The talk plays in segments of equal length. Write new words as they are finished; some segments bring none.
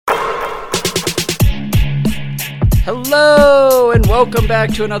Hello and welcome back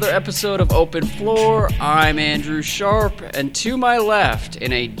to another episode of Open Floor. I'm Andrew Sharp, and to my left,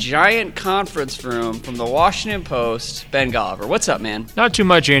 in a giant conference room from the Washington Post, Ben Golliver. What's up, man? Not too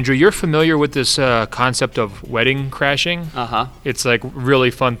much, Andrew. You're familiar with this concept of wedding crashing? Uh-huh. It's like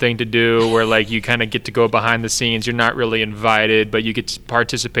really fun thing to do where like you kind of get to go behind the scenes. You're not really invited, but you get to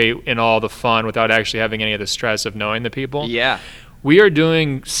participate in all the fun without actually having any of the stress of knowing the people. Yeah. We are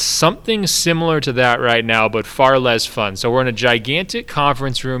doing something similar to that right now, but far less fun. So we're in a gigantic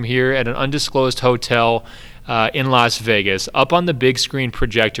conference room here at an undisclosed hotel in Las Vegas. Up on the big screen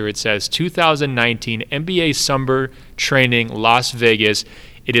projector, it says 2019 NBA Summer Training Las Vegas.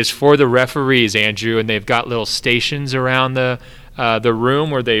 It is for the referees, Andrew, and they've got little stations around the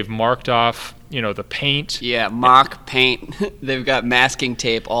room where they've marked off, the paint. Yeah, mock paint. They've got masking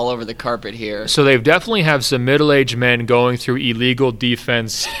tape all over the carpet here. So they've definitely have some middle-aged men going through illegal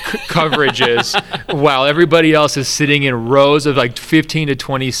defense coverages while everybody else is sitting in rows of like 15 to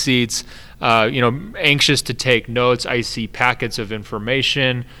 20 seats, anxious to take notes. I see packets of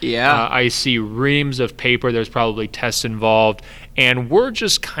information. Yeah. I see reams of paper. There's probably tests involved. And we're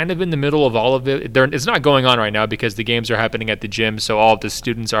just kind of in the middle of all of it. It's not going on right now because the games are happening at the gym, so all of the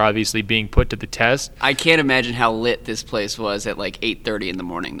students are obviously being put to the test. I can't imagine how lit this place was at like 8:30 in the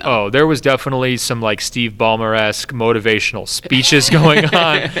morning, though. Oh, there was definitely some like Steve Ballmer-esque motivational speeches going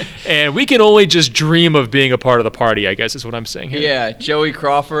on. And we can only just dream of being a part of the party, I guess is what I'm saying here. Yeah, Joey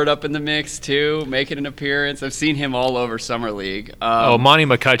Crawford up in the mix, too, making an appearance. I've seen him all over Summer League. Monty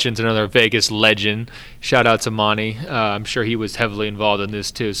McCutcheon's another Vegas legend. Shout out to Monty. I'm sure he was heavily involved in this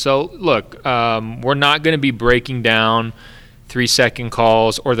too. So look, we're not going to be breaking down 3-second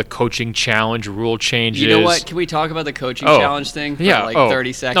calls or the coaching challenge rule changes. You know what? Can we talk about the coaching challenge thing for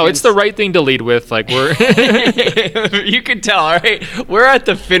 30 seconds? No, it's the right thing to lead with. Like we're you can tell, all right? We're at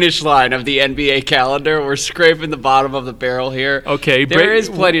the finish line of the NBA calendar. We're scraping the bottom of the barrel here. Okay. There is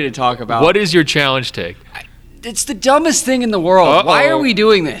plenty to talk about. What is your challenge take? It's the dumbest thing in the world. Uh-oh. Why are we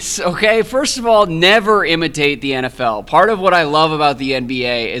doing this? Okay, first of all, never imitate the NFL. Part of what I love about the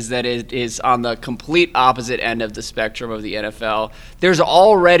NBA is that it is on the complete opposite end of the spectrum of the NFL. There's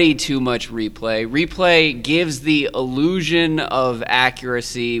already too much replay. Replay gives the illusion of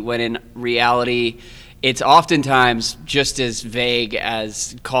accuracy when in reality it's oftentimes just as vague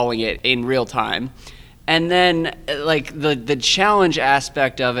as calling it in real time. And then, like, the challenge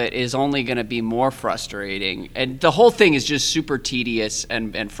aspect of it is only going to be more frustrating. And the whole thing is just super tedious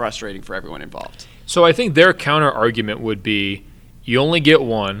and frustrating for everyone involved. So I think their counter argument would be you only get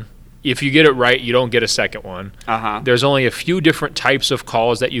one. If you get it right, you don't get a second one. Uh-huh. There's only a few different types of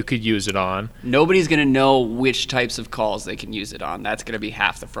calls that you could use it on. Nobody's going to know which types of calls they can use it on. That's going to be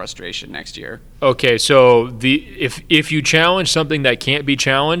half the frustration next year. Okay, so if you challenge something that can't be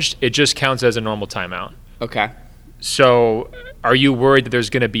challenged, it just counts as a normal timeout. Okay. So are you worried that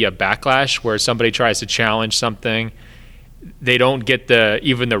there's going to be a backlash where somebody tries to challenge something, they don't get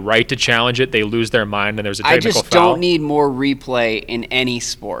even the right to challenge it, they lose their mind, and there's a technical foul? I just don't need more replay in any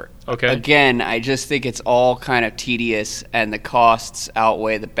sport. Okay. Again, I just think it's all kind of tedious, and the costs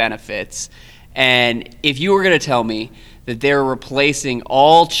outweigh the benefits. And if you were going to tell me that they're replacing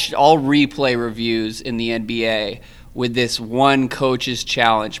all replay reviews in the NBA with this one coach's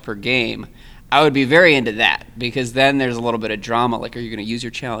challenge per game, I would be very into that, because then there's a little bit of drama. Like, are you going to use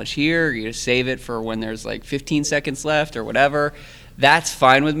your challenge here? Are you going to save it for when there's like 15 seconds left or whatever? That's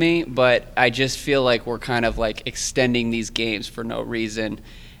fine with me, but I just feel like we're kind of like extending these games for no reason.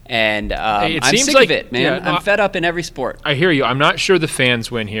 And I'm sick of it, man. I'm fed up in every sport. I hear you. I'm not sure the fans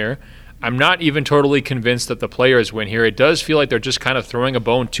win here. I'm not even totally convinced that the players win here. It does feel like they're just kind of throwing a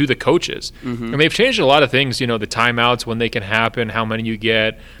bone to the coaches. Mm-hmm. And they've changed a lot of things, the timeouts, when they can happen, how many you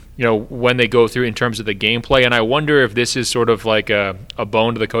get, when they go through in terms of the gameplay. And I wonder if this is sort of like a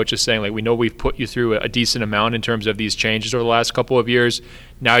bone to the coaches saying, like, we know we've put you through a decent amount in terms of these changes over the last couple of years.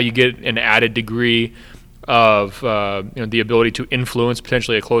 Now you get an added degree of the ability to influence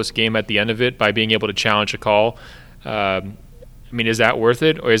potentially a close game at the end of it by being able to challenge a call. I mean, is that worth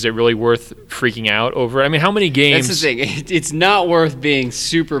it, or is it really worth freaking out over? I mean, how many games? That's the thing. It's not worth being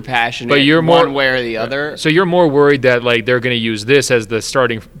super passionate but you're one way or the other. So you're more worried that like they're going to use this as the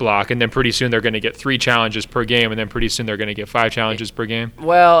starting block, and then pretty soon they're going to get 3 challenges per game, and then pretty soon they're going to get 5 challenges per game?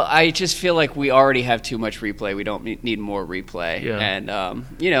 Well, I just feel like we already have too much replay. We don't need more replay. Yeah. And,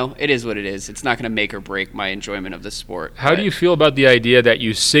 it is what it is. It's not going to make or break my enjoyment of the sport. How do you feel about the idea that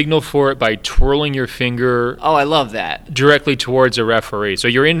you signal for it by twirling your finger? Oh, I love that. Directly towards towards a referee. So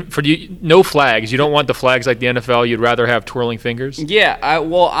you're in for no flags. You don't want the flags like the NFL. You'd rather have twirling fingers? Yeah,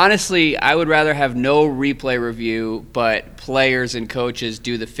 well, honestly, I would rather have no replay review, but players and coaches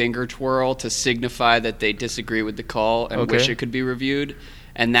do the finger twirl to signify that they disagree with the call and wish it could be reviewed.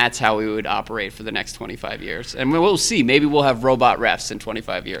 And that's how we would operate for the next 25 years. And we'll see. Maybe we'll have robot refs in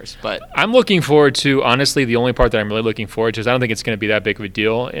 25 years. But I'm looking forward to, honestly, the only part that I'm really looking forward to is I don't think it's going to be that big of a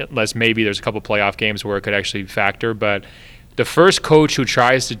deal, unless maybe there's a couple playoff games where it could actually factor. But the first coach who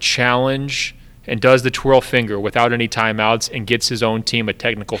tries to challenge and does the twirl finger without any timeouts and gets his own team a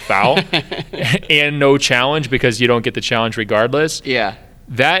technical foul and no challenge because you don't get the challenge regardless. Yeah.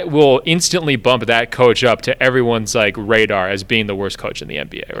 That will instantly bump that coach up to everyone's radar as being the worst coach in the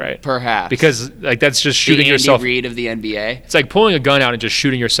NBA, right? Perhaps. Because that's just shooting the yourself. Andy Reid of the NBA. It's like pulling a gun out and just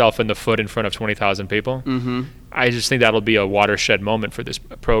shooting yourself in the foot in front of 20,000 people. Mm-hmm. I just think that'll be a watershed moment for this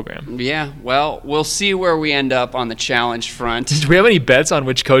program. Yeah, well, we'll see where we end up on the challenge front. Do we have any bets on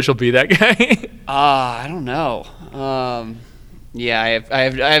which coach will be that guy? I don't know. Yeah, I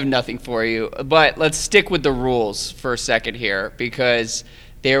have nothing for you. But let's stick with the rules for a second here, because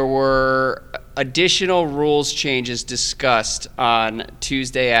there were additional rules changes discussed on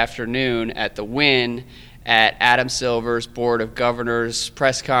Tuesday afternoon at the Wynn at Adam Silver's Board of Governors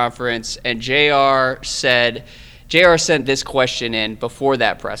press conference, and JR sent this question in before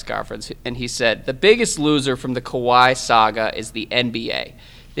that press conference, and he said, "The biggest loser from the Kawhi saga is the NBA.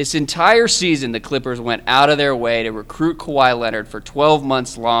 This entire season, the Clippers went out of their way to recruit Kawhi Leonard for 12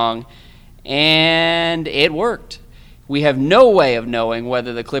 months long, and it worked. We have no way of knowing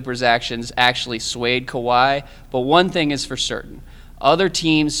whether the Clippers' actions actually swayed Kawhi, but one thing is for certain. Other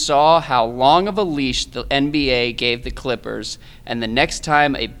teams saw how long of a leash the NBA gave the Clippers, and the next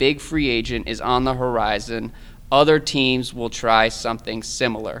time a big free agent is on the horizon, other teams will try something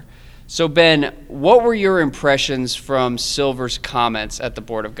similar." So, Ben, what were your impressions from Silver's comments at the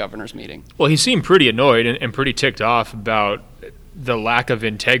Board of Governors meeting? Well, he seemed pretty annoyed and pretty ticked off about the lack of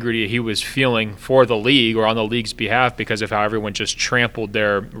integrity he was feeling for the league or on the league's behalf because of how everyone just trampled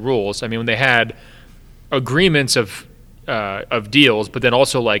their rules. I mean, when they had agreements of deals, but then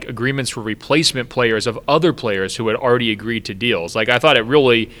also agreements for replacement players of other players who had already agreed to deals. I thought it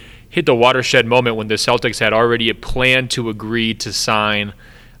really hit the watershed moment when the Celtics had already planned to agree to sign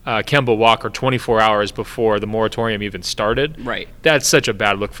Kemba Walker 24 hours before the moratorium even started. Right. That's such a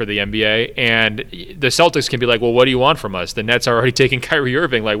bad look for the NBA. And the Celtics can be like, well, what do you want from us? The Nets are already taking Kyrie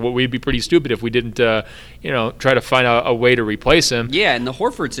Irving. We'd be pretty stupid if we didn't, try to find a way to replace him. Yeah, and the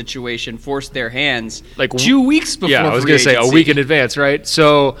Horford situation forced their hands 2 weeks before. Yeah, I was going to say a week in advance, right?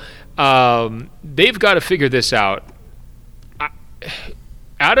 So they've got to figure this out.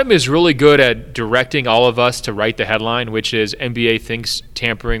 Adam is really good at directing all of us to write the headline, which is NBA thinks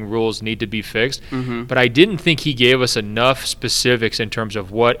tampering rules need to be fixed. Mm-hmm. But I didn't think he gave us enough specifics in terms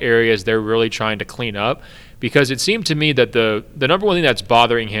of what areas they're really trying to clean up, because it seemed to me that the number one thing that's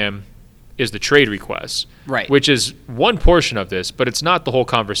bothering him is the trade requests, right? Which is one portion of this, but it's not the whole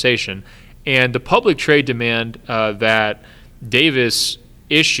conversation. And the public trade demand that Davis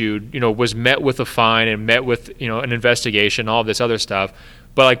issued, was met with a fine and met with, an investigation, all of this other stuff.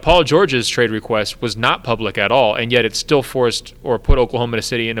 But Paul George's trade request was not public at all, and yet it still forced or put Oklahoma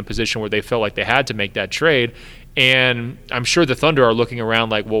City in a position where they felt like they had to make that trade. And I'm sure the Thunder are looking around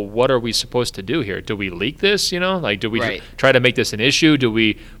well, what are we supposed to do here? Do we leak this, Do we try to make this an issue? Do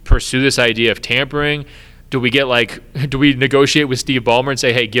we pursue this idea of tampering? Do we negotiate with Steve Ballmer and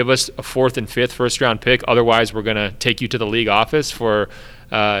say, hey, give us a 4th and 5th first-round pick, otherwise we're going to take you to the league office for,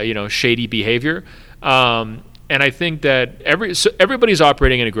 shady behavior? And I think that everybody's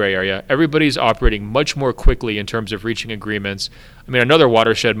operating in a gray area. Everybody's operating much more quickly in terms of reaching agreements. I mean, another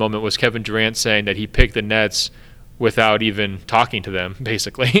watershed moment was Kevin Durant saying that he picked the Nets without even talking to them,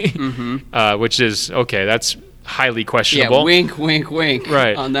 basically, mm-hmm. Which is, okay, that's highly questionable. Yeah, wink, wink, wink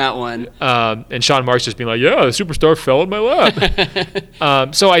right. on that one. And Sean Marks just being like, yeah, the superstar fell in my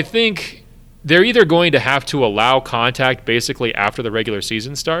lap. So I think they're either going to have to allow contact basically after the regular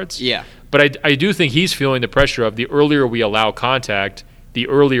season starts. Yeah. But I do think he's feeling the pressure of the earlier we allow contact, the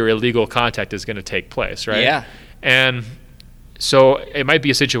earlier illegal contact is going to take place, right? Yeah. And so it might be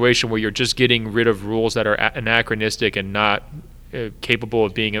a situation where you're just getting rid of rules that are anachronistic and not capable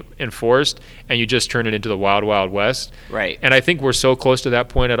of being enforced, and you just turn it into the wild, wild west. Right. And I think we're so close to that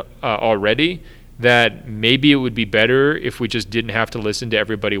point already that maybe it would be better if we just didn't have to listen to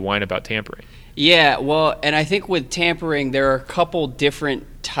everybody whine about tampering. Yeah, well, and I think with tampering, there are a couple different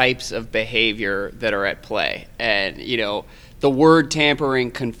types of behavior that are at play. And, the word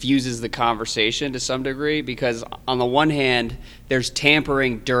tampering confuses the conversation to some degree, because on the one hand, there's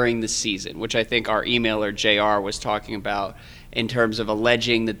tampering during the season, which I think our emailer JR was talking about. in terms of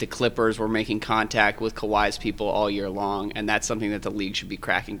alleging that the Clippers were making contact with Kawhi's people all year long, and that's something that the league should be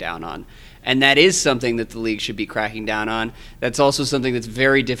cracking down on. And that is something that the league should be cracking down on. That's also something that's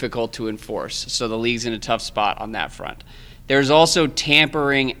very difficult to enforce, so the league's in a tough spot on that front. There's also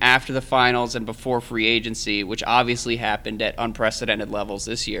tampering after the finals and before free agency, which obviously happened at unprecedented levels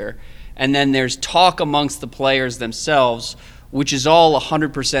this year. And then there's talk amongst the players themselves, which is all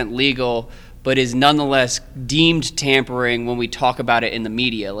 100% legal, but is nonetheless deemed tampering when we talk about it in the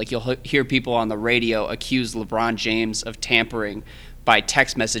media. Like, you'll hear people on the radio accuse LeBron James of tampering by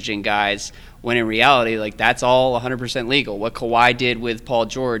text messaging guys, when in reality, like, that's all 100% legal. What Kawhi did with Paul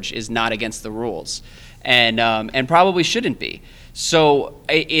George is not against the rules, and probably shouldn't be. So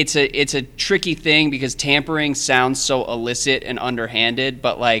it's a tricky thing because tampering sounds so illicit and underhanded,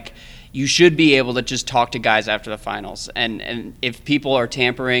 but like, you should be able to just talk to guys after the finals. And if people are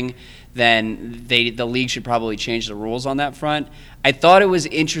tampering, then the league should probably change the rules on that front. I thought it was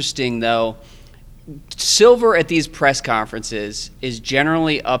interesting, though. Silver at these press conferences is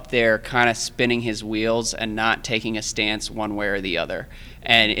generally up there kind of spinning his wheels and not taking a stance one way or the other.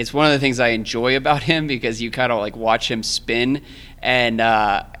 And it's one of the things I enjoy about him because you kind of like watch him spin. And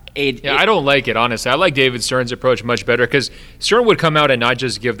I don't like it, honestly. I like David Stern's approach much better because Stern would come out and not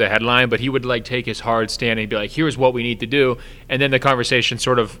just give the headline, but he would like take his hard stand and be like, here's what we need to do. And then the conversation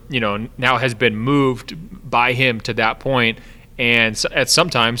sort of, now has been moved by him to that point. And at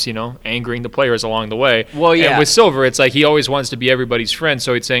sometimes, angering the players along the way. Well, yeah. And with Silver, it's like he always wants to be everybody's friend.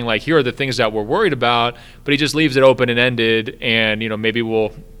 So he's saying, like, here are the things that we're worried about, but he just leaves it open and ended. And, maybe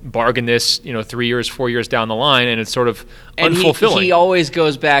we'll bargain this, 3 years, 4 years down the line. And it's sort of unfulfilling. He always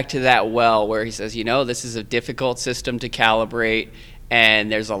goes back to that where he says, this is a difficult system to calibrate.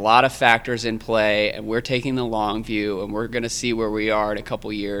 And there's a lot of factors in play. And we're taking the long view. And we're going to see where we are in a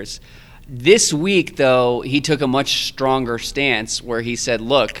couple years. This week, though, he took a much stronger stance where he said,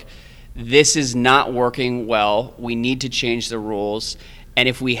 look, this is not working well. We need to change the rules. And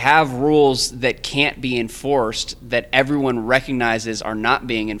if we have rules that can't be enforced, that everyone recognizes are not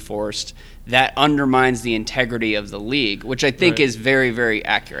being enforced, that undermines the integrity of the league, which I think is very, very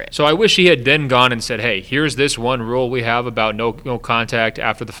accurate. So I wish he had then gone and said, hey, here's this one rule we have about no contact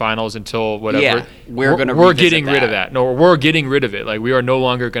after the finals until whatever. Yeah, we're getting rid of that. No, we're getting rid of it. Like, we are no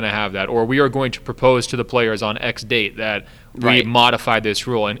longer going to have that. Or we are going to propose to the players on X date that we modify this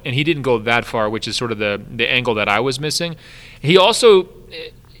rule. And he didn't go that far, which is sort of the angle that I was missing. He also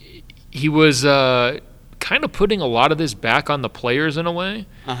he was kind of putting a lot of this back on the players in a way.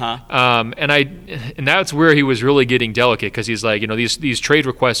 And that's where he was really getting delicate because he's like, these trade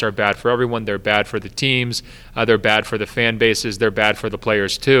requests are bad for everyone. They're bad for the teams. They're bad for the fan bases. They're bad for the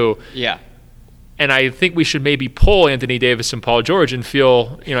players too. Yeah. And I think we should maybe pull Anthony Davis and Paul George and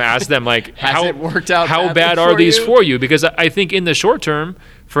ask them like, how it worked out? How bad are these for you? Because I think in the short term,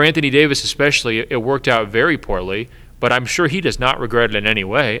 for Anthony Davis especially, it worked out very poorly. But I'm sure he does not regret it in any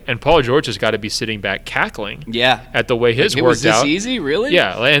way. And Paul George has got to be sitting back cackling at the way his worked out. Was this easy, really?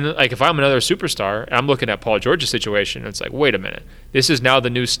 Yeah, and like if I'm another superstar, I'm looking at Paul George's situation, and it's like, wait a minute. This is now the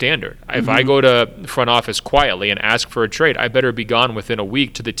new standard. If I go to front office quietly and ask for a trade, I better be gone within a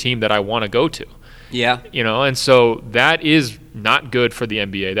week to the team that I want to go to. Yeah. And so that is not good for the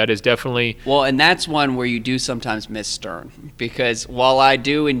NBA. That is definitely... Well, and that's one where you do sometimes miss Stern. Because while I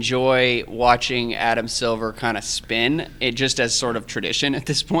do enjoy watching Adam Silver kind of spin, it just as sort of tradition at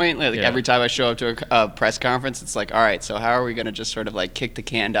this point. Like every time I show up to a press conference, it's like, all right, so how are we going to just sort of like kick the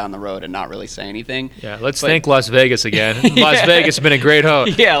can down the road and not really say anything? Yeah, let's thank Las Vegas again. Las Vegas has been a great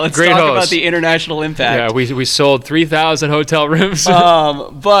host. Yeah, let's talk about the international impact. Yeah, we sold 3,000 hotel rooms.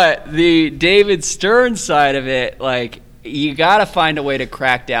 But the David Stern side of it, like, you got to find a way to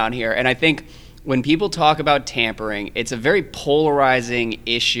crack down here. And I think when people talk about tampering, it's a very polarizing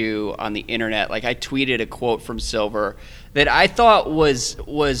issue on the internet. Like, I tweeted a quote from Silver that I thought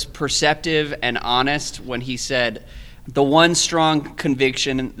was perceptive and honest when he said, the one strong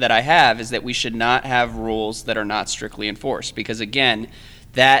conviction that I have is that we should not have rules that are not strictly enforced. Because, again,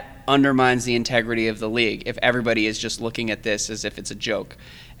 that undermines the integrity of the league if everybody is just looking at this as if it's a joke.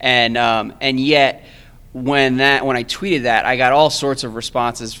 And yet... When I tweeted that, I got all sorts of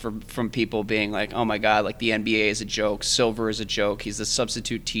responses from people being like, oh my God, like the NBA is a joke, Silver is a joke, he's a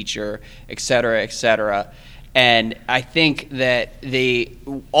substitute teacher, et cetera, et cetera. And I think that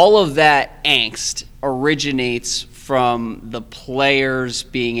all of that angst originates from the players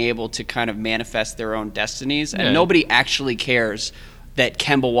being able to kind of manifest their own destinies, and nobody actually cares that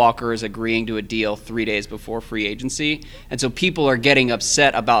Kemba Walker is agreeing to a deal 3 days before free agency. And so people are getting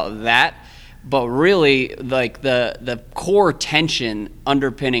upset about that. But really, like the core tension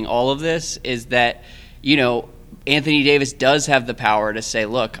underpinning all of this is that, Anthony Davis does have the power to say,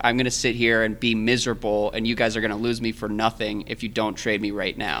 look, I'm going to sit here and be miserable, and you guys are going to lose me for nothing if you don't trade me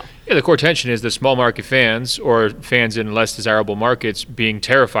right now. Yeah, the core tension is the small market fans or fans in less desirable markets being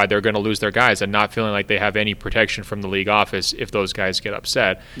terrified they're going to lose their guys and not feeling like they have any protection from the league office if those guys get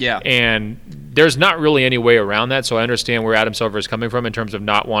upset. Yeah. And there's not really any way around that, so I understand where Adam Silver is coming from in terms of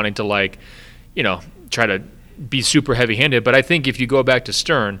not wanting to, try to be super heavy-handed. But I think if you go back to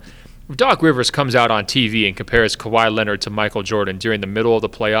Stern, if Doc Rivers comes out on TV and compares Kawhi Leonard to Michael Jordan during the middle of the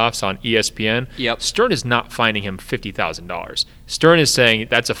playoffs on ESPN, Stern is not fining him $50,000. Stern is saying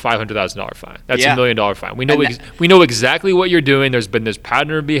that's a $500,000 fine. That's $1 million fine. We know exactly what you're doing. There's been this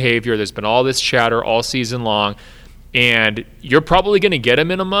pattern of behavior. There's been all this chatter all season long. And you're probably going to get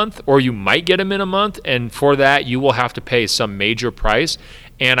him in a month, or you might get him in a month. And for that, you will have to pay some major price.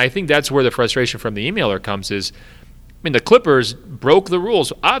 And I think that's where the frustration from the emailer comes is, the Clippers broke the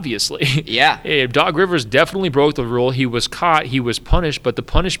rules, obviously. Yeah. Doc Rivers definitely broke the rule. He was caught. He was punished, but the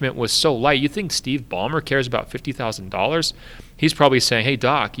punishment was so light. You think Steve Ballmer cares about $50,000? He's probably saying, hey,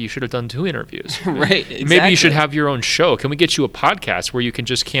 Doc, you should have done 2 interviews. Right, exactly. Maybe you should have your own show. Can we get you a podcast where you can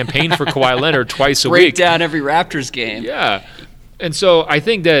just campaign for Kawhi Leonard twice a week? Break down every Raptors game. Yeah. And so I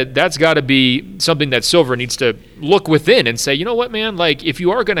think that's got to be something that Silver needs to look within and say, you know what, man, if you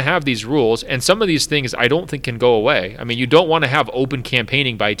are going to have these rules, and some of these things I don't think can go away. You don't want to have open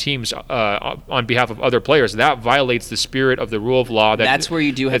campaigning by teams on behalf of other players. That violates the spirit of the rule of law. That's where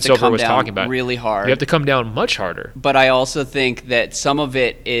you do have to come down really hard. You have to come down much harder. But I also think that some of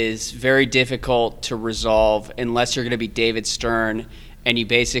it is very difficult to resolve unless you're going to be David Stern and you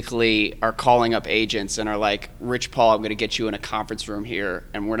basically are calling up agents and are like, Rich Paul, I'm going to get you in a conference room here,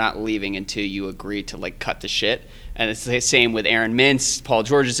 and we're not leaving until you agree to cut the shit. And it's the same with Aaron Mintz, Paul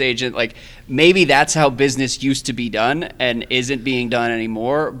George's agent. Maybe that's how business used to be done and isn't being done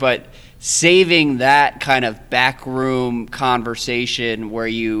anymore. But saving that kind of backroom conversation where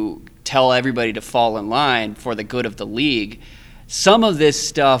you tell everybody to fall in line for the good of the league, some of this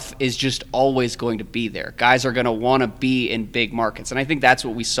stuff is just always going to be there. Guys are going to want to be in big markets. And I think that's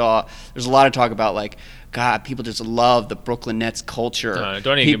what we saw. There's a lot of talk about God, people just love the Brooklyn Nets culture.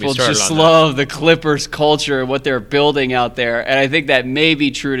 Don't even people get me started just on love the Clippers culture, what they're building out there. And I think that may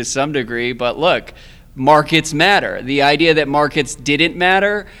be true to some degree. But look, markets matter. The idea that markets didn't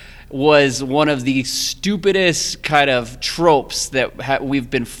matter was one of the stupidest kind of tropes that we've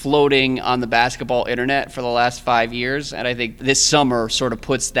been floating on the basketball internet for the last 5 years. And I think this summer sort of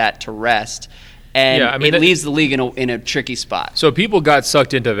puts that to rest. And it leaves the league in a tricky spot. So people got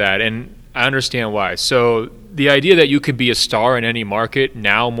sucked into that, and I understand why. So the idea that you could be a star in any market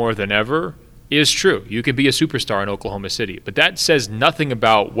now more than ever is true. You could be a superstar in Oklahoma City, but that says nothing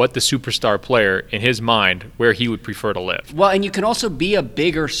about what the superstar player, in his mind, where he would prefer to live. Well, and you can also be a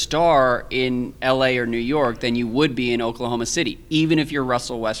bigger star in LA or New York than you would be in Oklahoma City, even if you're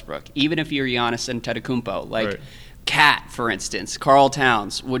Russell Westbrook, even if you're Giannis Antetokounmpo. Right. Cat, for instance, Karl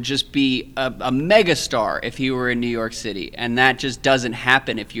Towns would just be a mega star if he were in New York City, and that just doesn't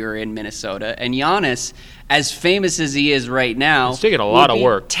happen if you're in Minnesota. And Giannis, as famous as he is right now, it's taking a lot of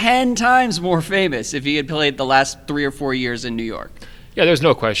work. 10 times more famous if he had played the last 3 or 4 years in New York. Yeah, there's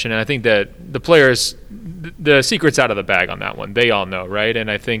no question, and I think that the players, the secret's out of the bag on that one. They all know, right?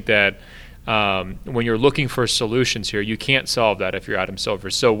 And I think that when you're looking for solutions here, you can't solve that if you're Adam Silver.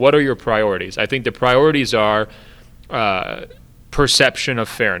 So what are your priorities? I think the priorities are perception of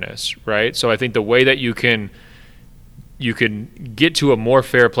fairness, right? So I think the way that you can get to a more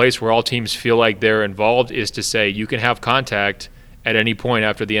fair place where all teams feel like they're involved is to say you can have contact at any point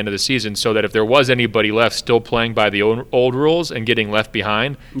after the end of the season, so that if there was anybody left still playing by the old rules and getting left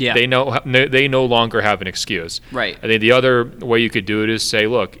behind, they no longer have an excuse. Right. I think the other way you could do it is say,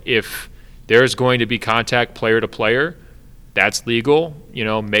 look, if there's going to be contact player to player, that's legal.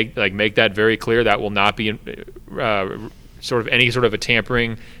 Make that very clear. That will not be sort of any sort of a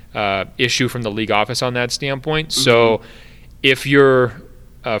tampering issue from the league office on that standpoint. Mm-hmm. So if you're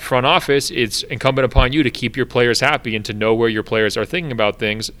front office, it's incumbent upon you to keep your players happy and to know where your players are thinking about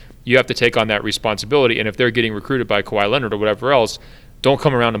things. You have to take on that responsibility. And if they're getting recruited by Kawhi Leonard or whatever else, don't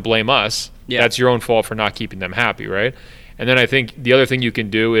come around and blame us. Yeah. That's your own fault for not keeping them happy, right? And then I think the other thing you can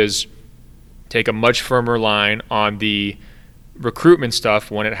do is take a much firmer line on the recruitment stuff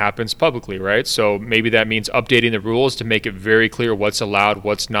when it happens publicly, right? So maybe that means updating the rules to make it very clear what's allowed,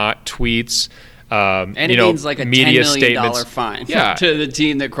 what's not, tweets, and it means like a media $10 million statements. Fine to the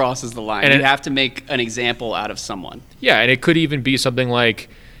team that crosses the line. And you have to make an example out of someone. Yeah, and it could even be something like,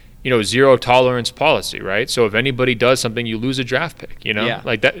 zero tolerance policy, right? So if anybody does something, you lose a draft pick,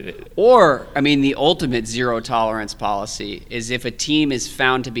 like that. Or, the ultimate zero tolerance policy is if a team is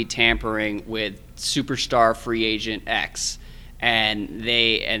found to be tampering with superstar free agent X, and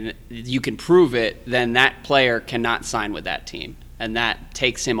you can prove it, then that player cannot sign with that team, and that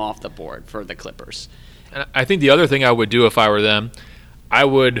takes him off the board for the Clippers. And I think the other thing I would do if I were them, I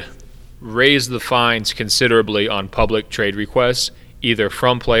would raise the fines considerably on public trade requests, either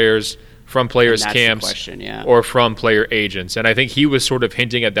from players camps, or from player agents. And I think he was sort of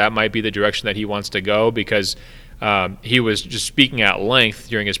hinting at that might be the direction that he wants to go, because he was just speaking at length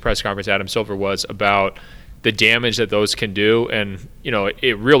during his press conference, Adam Silver was, about the damage that those can do. And,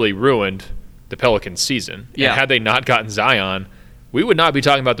 it really ruined the Pelicans season. Yeah. And had they not gotten Zion, we would not be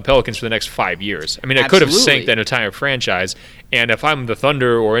talking about the Pelicans for the next 5 years. I mean, it could have sank that entire franchise. And if I'm the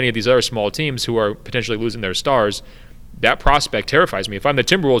Thunder or any of these other small teams who are potentially losing their stars, that prospect terrifies me. If I'm the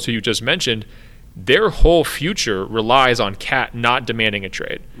Timberwolves, who you just mentioned, their whole future relies on Cat not demanding a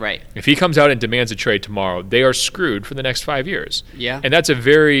trade. Right. If he comes out and demands a trade tomorrow, they are screwed for the next 5 years. Yeah. And that's a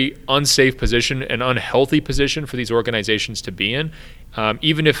very unsafe position, an unhealthy position for these organizations to be in,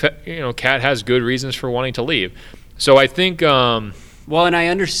 even if Cat has good reasons for wanting to leave. So I think well, and I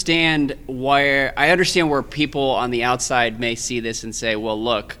understand where people on the outside may see this and say, well,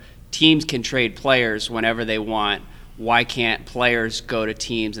 look, teams can trade players whenever they want. Why can't players go to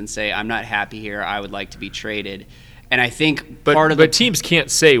teams and say, I'm not happy here, I would like to be traded? And I think but teams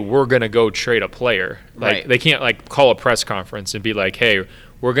can't say we're going to go trade a player. Like, right. They can't call a press conference and be like, hey,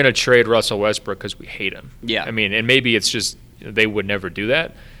 we're going to trade Russell Westbrook because we hate him. Yeah. I mean, and maybe it's just they would never do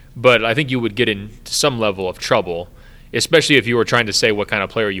that. But I think you would get into some level of trouble, especially if you were trying to say what kind of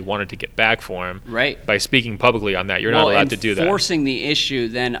player you wanted to get back for him. Right. By speaking publicly on that. You're not allowed to do that. Forcing the issue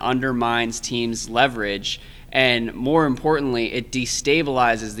then undermines teams' leverage. And more importantly, it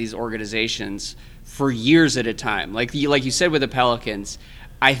destabilizes these organizations for years at a time. Like you said with the Pelicans,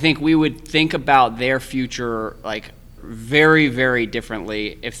 I think we would think about their future very, very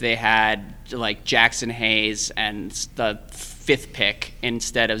differently if they had Jackson Hayes and the 5th pick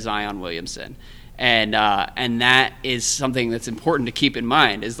instead of Zion Williamson. And that is something that's important to keep in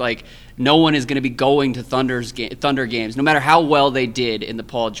mind, is no one is going to be going to Thunder games, no matter how well they did in the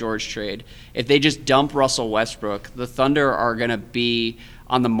Paul George trade. If they just dump Russell Westbrook, the Thunder are going to be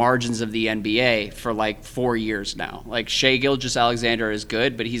on the margins of the NBA for 4 years now. Shai Gilgeous-Alexander is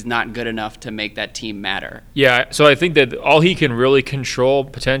good, but he's not good enough to make that team matter. Yeah, so I think that all he can really control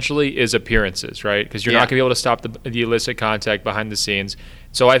potentially is appearances, right? Because you're not going to be able to stop the illicit contact behind the scenes.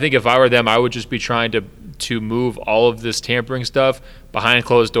 So I think if I were them, I would just be trying to move all of this tampering stuff behind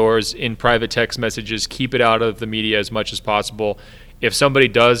closed doors, in private text messages, keep it out of the media as much as possible. If somebody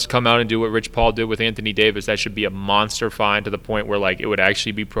does come out and do what Rich Paul did with Anthony Davis, that should be a monster fine, to the point where it would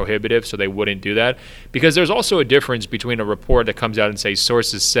actually be prohibitive, so they wouldn't do that. Because there's also a difference between a report that comes out and says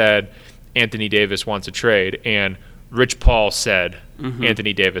sources said Anthony Davis wants a trade and Rich Paul said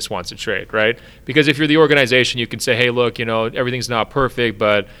Anthony Davis wants a trade, right? Because if you're the organization, you can say, hey, look, everything's not perfect,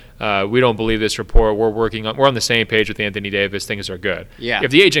 but we don't believe this report. We're on the same page with Anthony Davis. Things are good. Yeah.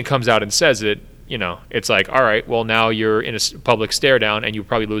 If the agent comes out and says it, it's all right, well, now you're in a public stare down and you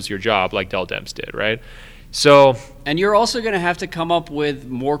probably lose your job like Dell Demps did, right? So, and you're also going to have to come up with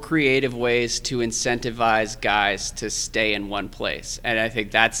more creative ways to incentivize guys to stay in one place. And I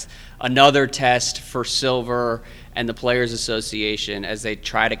think that's another test for Silver and the Players Association as they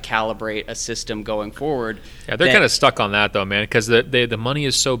try to calibrate a system going forward. Yeah, they're kind of stuck on that, though, man, because the money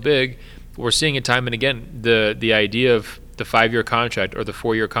is so big. We're seeing it time and again. The idea of the 5-year contract or the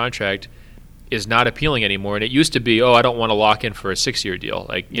 4-year contract is not appealing anymore. And it used to be, I don't want to lock in for a 6-year deal,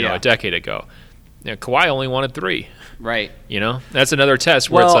 a decade ago. Kawhi only wanted 3. Right. That's another test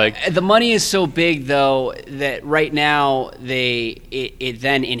where it's the money is so big, though, that right now it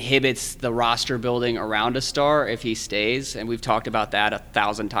then inhibits the roster building around a star if he stays, and we've talked about that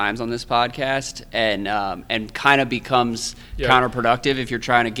 1,000 times on this podcast, and kind of becomes counterproductive if you're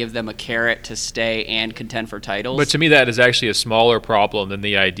trying to give them a carrot to stay and contend for titles. But to me, that is actually a smaller problem than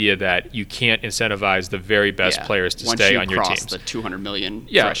the idea that you can't incentivize the very best players to stay on your teams. Once you cross the $200 million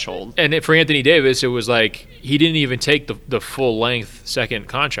threshold. And for Anthony Davis, it was he didn't even take the full length second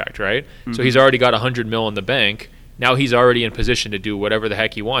contract, right? Mm-hmm. So he's already got $100 million in the bank. Now he's already in position to do whatever the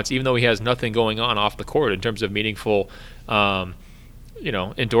heck he wants, even though he has nothing going on off the court in terms of meaningful,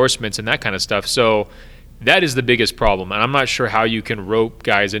 endorsements and that kind of stuff. So that is the biggest problem. And I'm not sure how you can rope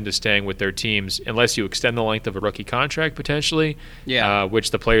guys into staying with their teams unless you extend the length of a rookie contract potentially,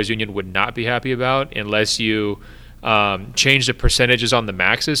 which the Players Union would not be happy about, unless you change the percentages on the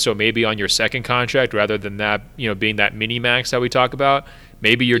maxes. So maybe on your second contract, rather than that, being that mini max that we talk about,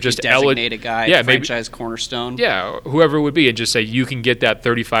 maybe you're just designate a guy, franchise cornerstone. Yeah, whoever it would be, and just say you can get that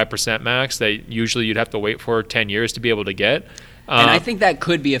 35% max that usually you'd have to wait for 10 years to be able to get. And I think that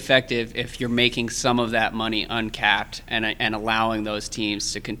could be effective if you're making some of that money uncapped and allowing those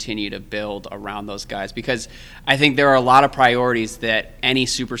teams to continue to build around those guys. Because I think there are a lot of priorities that any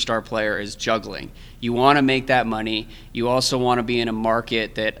superstar player is juggling. You want to make that money. You also want to be in a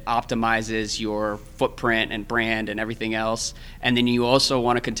market that optimizes your footprint and brand and everything else. And then you also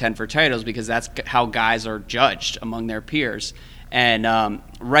want to contend for titles because that's how guys are judged among their peers. And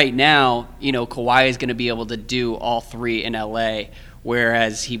right now, Kawhi is going to be able to do all three in LA,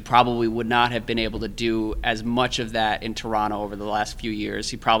 whereas he probably would not have been able to do as much of that in Toronto over the last few years.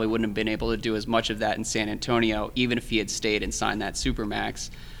 He probably wouldn't have been able to do as much of that in San Antonio, even if he had stayed and signed that Supermax.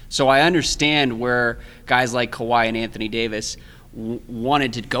 So I understand where guys like Kawhi and Anthony Davis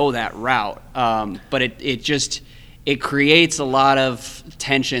wanted to go that route, but it creates a lot of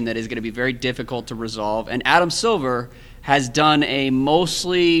tension that is going to be very difficult to resolve. And Adam Silver has done a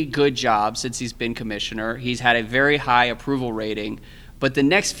mostly good job since he's been commissioner. He's had a very high approval rating, but the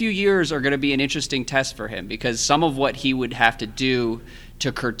next few years are going to be an interesting test for him because some of what he would have to do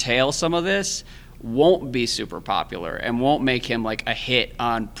to curtail some of this won't be super popular and won't make him like a hit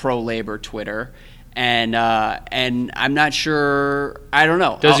on pro-labor Twitter. And I'm not sure. I don't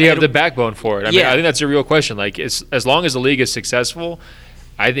know. Does he have the backbone for it? I mean, I think that's a real question. Like, as long as the league is successful,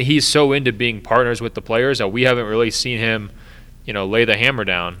 I think he's so into being partners with the players that we haven't really seen him, lay the hammer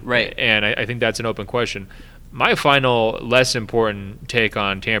down. Right. And I think that's an open question. My final, less important take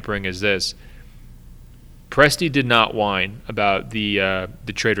on tampering is this. Presti did not whine about the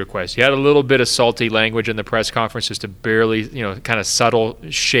trade request. He had a little bit of salty language in the press conference, just a barely, kind of subtle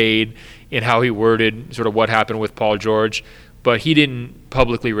shade in how he worded sort of what happened with Paul George, but he didn't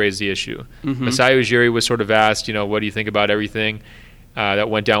publicly raise the issue. Masai Ujiri was sort of asked, what do you think about everything that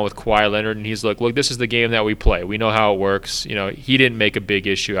went down with Kawhi Leonard? And he's like, look, this is the game that we play. We know how it works. He didn't make a big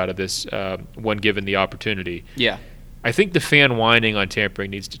issue out of this when given the opportunity. Yeah. I think the fan whining on tampering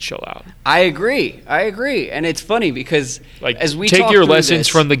needs to chill out. I agree. And it's funny because as we take talk your through lessons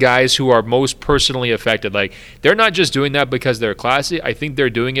from the guys who are most personally affected. Like, they're not just doing that because they're classy. I think they're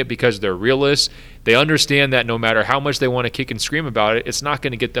doing it because they're realists. They understand that no matter how much they want to kick and scream about it, it's not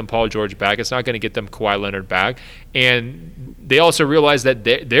going to get them Paul George back. It's not going to get them Kawhi Leonard back. And they also realize that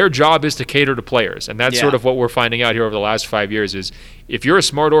their job is to cater to players. And that's sort of what we're finding out here over the last 5 years is if you're a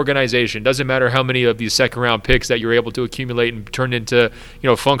smart organization, doesn't matter how many of these second-round picks that you're able to accumulate and turn into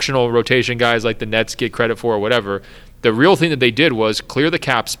functional rotation guys like the Nets get credit for or whatever, the real thing that they did was clear the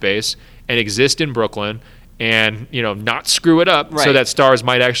cap space and exist in Brooklyn and not screw it up so that stars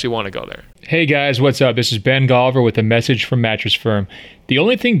might actually want to go there. Hey guys, what's up? This is Ben Golliver with a message from Mattress Firm. The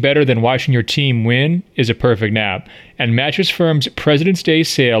only thing better than watching your team win is a perfect nap. And Mattress Firm's President's Day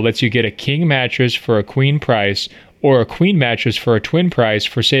sale lets you get a king mattress for a queen price or a queen mattress for a twin price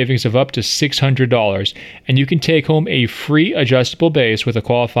for savings of up to $600. And you can take home a free adjustable base with a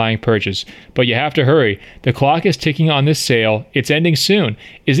qualifying purchase. But you have to hurry. The clock is ticking on this sale. It's ending soon.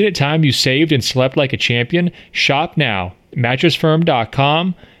 Isn't it time you saved and slept like a champion? Shop now.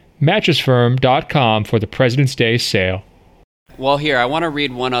 MattressFirm.com. MattressFirm.com for the President's Day sale. Well, here, I want to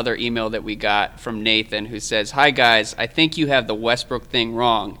read one other email that we got from Nathan who says, "Hi guys, I think you have the Westbrook thing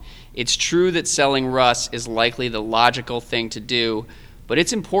wrong. It's true that selling Russ is likely the logical thing to do, but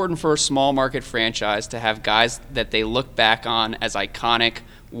it's important for a small market franchise to have guys that they look back on as iconic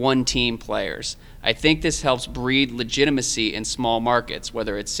one-team players. I think this helps breed legitimacy in small markets,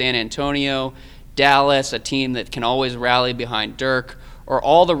 whether it's San Antonio, Dallas, a team that can always rally behind Dirk, or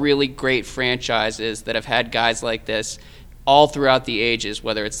all the really great franchises that have had guys like this all throughout the ages,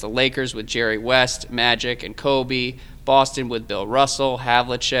 whether it's the Lakers with Jerry West, Magic, and Kobe, Boston with Bill Russell,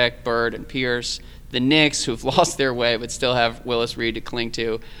 Havlicek, Bird, and Pierce, the Knicks, who've lost their way but still have Willis Reed to cling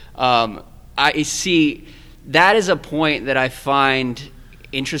to. I see that is a point that I find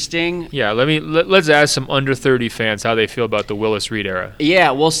interesting. Yeah, let's ask some under 30 fans how they feel about the Willis Reed era.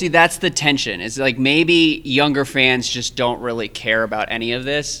 Yeah, well, see, that's the tension. It's like maybe younger fans just don't really care about any of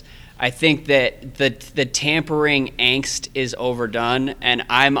this. I think that the tampering angst is overdone, and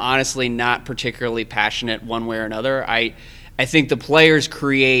I'm honestly not particularly passionate one way or another. I think the players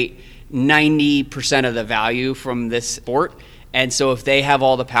create 90% of the value from this sport, and so if they have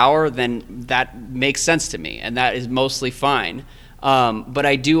all the power, then that makes sense to me, and that is mostly fine. But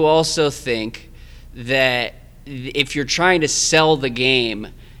I do also think that if you're trying to sell the game,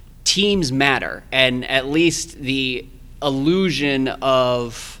 teams matter, and at least the illusion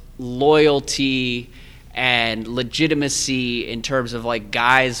of loyalty and legitimacy in terms of like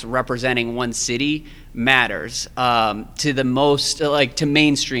guys representing one city matters to the most, like to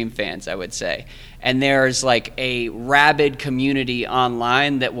mainstream fans, I would say. and there's like a rabid community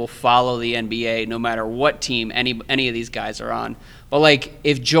online that will follow the NBA no matter what team any of these guys are on. But like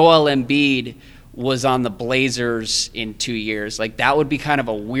if Joel Embiid was on the Blazers in 2 years, like that would be kind of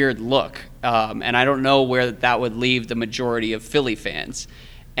a weird look. And I don't know where that would leave the majority of Philly fans.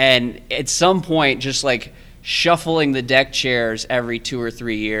 And at some point, just like shuffling the deck chairs every 2 or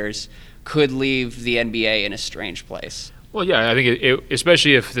 3 years could leave the NBA in a strange place. Well, yeah, I think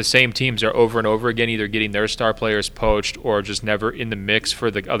especially if the same teams are over and over again either getting their star players poached or just never in the mix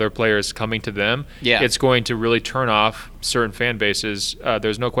for the other players coming to them, it's going to really turn off certain fan bases.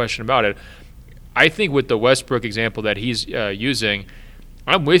 There's no question about it. I think with the Westbrook example that he's using,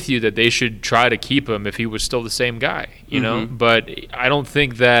 I'm with you that they should try to keep him if he was still the same guy, you know? But I don't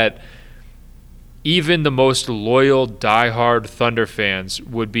think that even the most loyal, diehard Thunder fans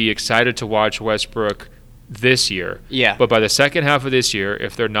would be excited to watch Westbrook this year. Yeah. But by the second half of this year,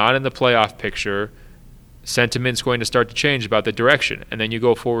 if they're not in the playoff picture, sentiment's going to start to change about the direction. And then you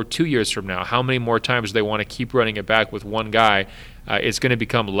go forward 2 years from now, how many more times do they want to keep running it back with one guy? It's going to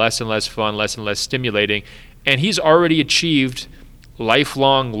become less and less fun, less and less stimulating. And he's already achieved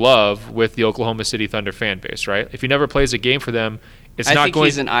lifelong love with the Oklahoma City Thunder fan base, right? If he never plays a game for them, I think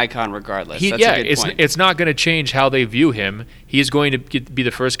he's an icon regardless. That's a good point. It's not going to change how they view him. He's going to be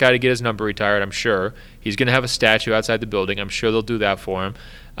the first guy to get his number retired, I'm sure. He's going to have a statue outside the building. I'm sure they'll do that for him.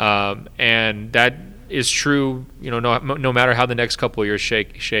 And that is true, no matter how the next couple of years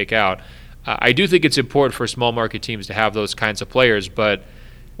shake out. I do think it's important for small market teams to have those kinds of players, but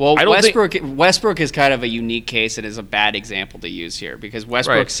Westbrook is kind of a unique case and is a bad example to use here because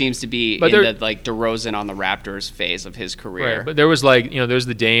Westbrook seems to be in the like DeRozan on the Raptors phase of his career. Right. But there was there's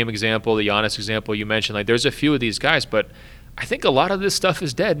the Dame example, the Giannis example you mentioned. Like there's a few of these guys, but I think a lot of this stuff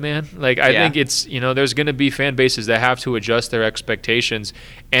is dead, man. Like I think it's there's going to be fan bases that have to adjust their expectations,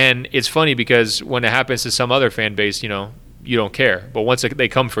 and it's funny because when it happens to some other fan base, you don't care. But once they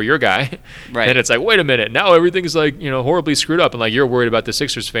come for your guy, then it's like, wait a minute, now everything's like, horribly screwed up. And like, you're worried about the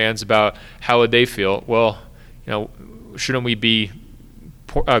Sixers fans about how would they feel. Well, shouldn't we be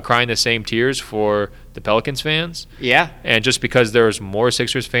crying the same tears for the Pelicans fans? Yeah. And just because there's more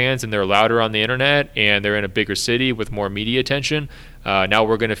Sixers fans and they're louder on the internet and they're in a bigger city with more media attention, now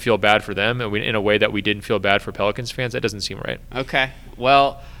we're going to feel bad for them in a way that we didn't feel bad for Pelicans fans. That doesn't seem right. Okay.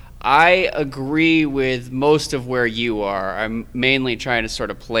 Well, I agree with most of where you are. I'm mainly trying to sort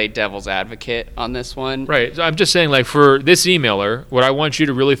of play devil's advocate on this one. Right. So I'm just saying, like, for this emailer, what I want you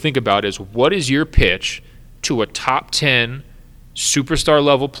to really think about is what is your pitch to a top 10 superstar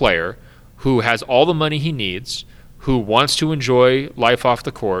level player who has all the money he needs, who wants to enjoy life off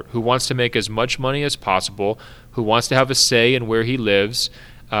the court, who wants to make as much money as possible, who wants to have a say in where he lives,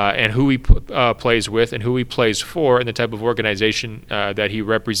 and who he plays with and who he plays for and the type of organization that he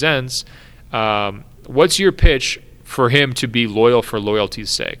represents. What's your pitch for him to be loyal for loyalty's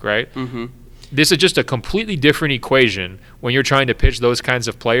sake, right? Mm-hmm. This is just a completely different equation when you're trying to pitch those kinds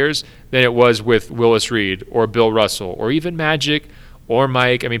of players than it was with Willis Reed or Bill Russell or even Magic or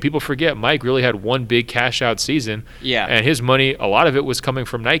Mike. I mean, people forget Mike really had one big cash-out season. Yeah. And his money, a lot of it was coming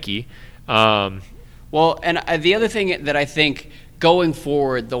from Nike. Well, and the other thing that I think going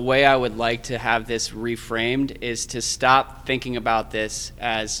forward, the way I would like to have this reframed is to stop thinking about this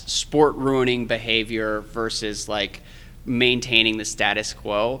as sport-ruining behavior versus like maintaining the status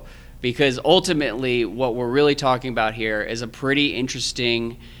quo. Because ultimately, what we're really talking about here is a pretty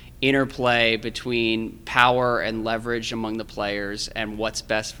interesting interplay between power and leverage among the players and what's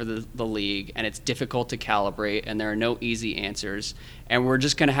best for the league. And it's difficult to calibrate, and there are no easy answers. And we're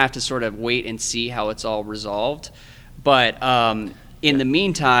just going to have to sort of wait and see how it's all resolved. But in the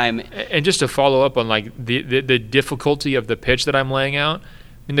meantime... And just to follow up on like the difficulty of the pitch that I'm laying out,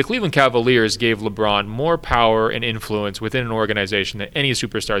 I mean, the Cleveland Cavaliers gave LeBron more power and influence within an organization than any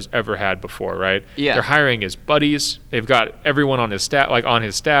superstar's ever had before, right? Yeah. They're hiring his buddies. They've got everyone on his staff. Like on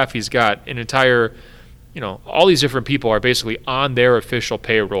his staff, he's got an entire, all these different people are basically on their official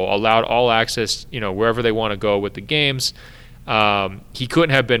payroll, allowed all access, wherever they want to go with the games. He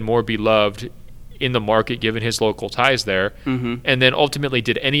couldn't have been more beloved in the market given his local ties there. Mm-hmm. And then ultimately,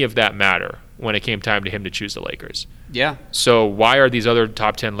 did any of that matter when it came time to him to choose the Lakers? Yeah. So why are these other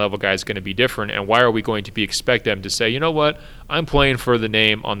top 10 level guys going to be different, and why are we going to expect them to say, you know what, I'm playing for the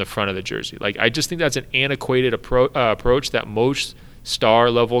name on the front of the jersey? Like, I just think that's an antiquated approach that most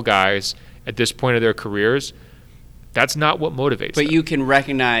star level guys at this point of their careers That's not what motivates them. But you can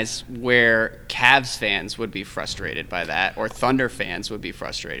recognize where Cavs fans would be frustrated by that, or Thunder fans would be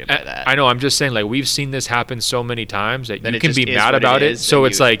frustrated by that. I know. I'm just saying, like, we've seen this happen so many times that you it can just be is mad what about it it. is, So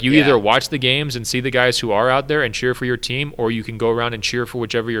and it's like you yeah. either watch the games and see the guys who are out there and cheer for your team, or you can go around and cheer for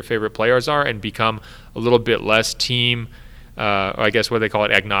whichever your favorite players are and become a little bit less team, I guess what they call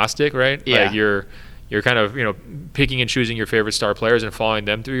it, agnostic, right? Yeah. Like you're kind of, picking and choosing your favorite star players and following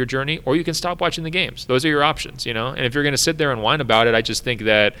them through your journey, or you can stop watching the games. Those are your options, And if you're going to sit there and whine about it, I just think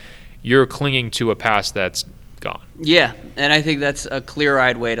that you're clinging to a past that's gone. Yeah, and I think that's a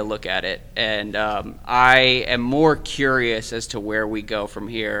clear-eyed way to look at it. And I am more curious as to where we go from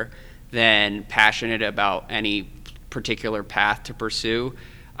here than passionate about any particular path to pursue.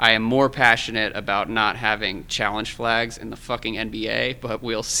 I am more passionate about not having challenge flags in the fucking NBA, but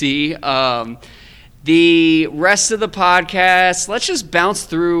we'll see. The rest of the podcast, let's just bounce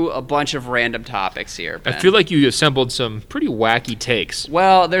through a bunch of random topics here, Ben. I feel like you assembled some pretty wacky takes.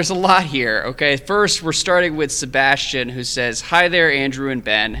 Well, there's a lot here, okay? First, we're starting with Sebastian, who says, "Hi there, Andrew and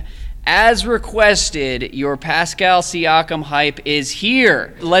Ben. As requested, your Pascal Siakam hype is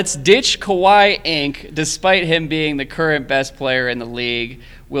here. Let's ditch Kawhi Inc., despite him being the current best player in the league.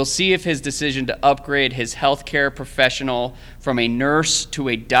 We'll see if his decision to upgrade his healthcare professional from a nurse to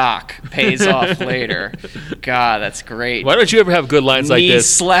a doc pays off later." God, that's great. Why don't you ever have good lines like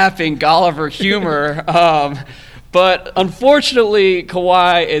this? Knee-slapping Golliver humor. But unfortunately,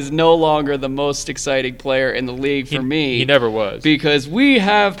 Kawhi is no longer the most exciting player in the league for me. He never was. Because we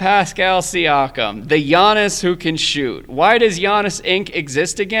have Pascal Siakam, the Giannis who can shoot. Why does Giannis Inc.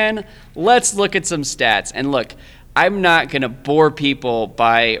 exist again? Let's look at some stats. And look, I'm not going to bore people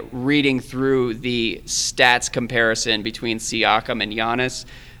by reading through the stats comparison between Siakam and Giannis.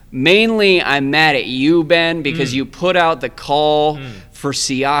 Mainly, I'm mad at you, Ben, because you put out the call for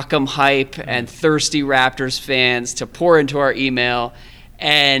Siakam hype and thirsty Raptors fans to pour into our email,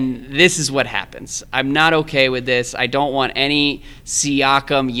 and this is what happens. I'm not okay with this. I don't want any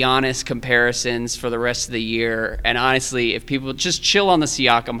Siakam-Giannis comparisons for the rest of the year, and honestly, if people just chill on the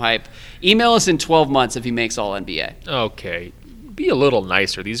Siakam hype, email us in 12 months if he makes All-NBA. Okay. Be a little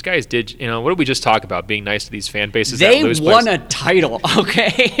nicer. These guys did, what did we just talk about? Being nice to these fan bases that They lose won plays? a title,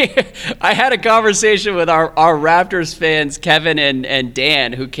 okay? I had a conversation with our Raptors fans, Kevin and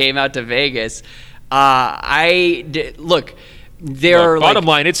Dan, who came out to Vegas. Look, bottom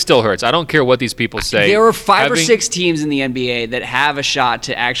line, it still hurts. I don't care what these people say. There are five or six teams in the NBA that have a shot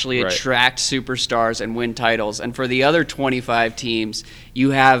to actually attract superstars and win titles. And for the other 25 teams,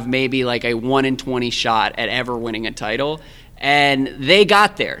 you have maybe like a 1 in 20 shot at ever winning a title. And they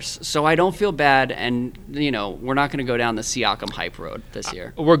got theirs. So I don't feel bad. And, we're not going to go down the Siakam hype road this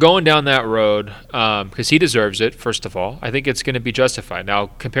year. We're going down that road because he deserves it, first of all. I think it's going to be justified.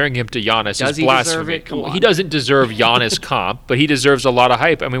 Now, comparing him to Giannis is blasphemy. Does he deserve it? Come on. He doesn't deserve Giannis comp, but he deserves a lot of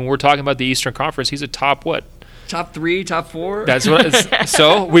hype. I mean, we're talking about the Eastern Conference. He's a top what? Top 3, top 4? That's what.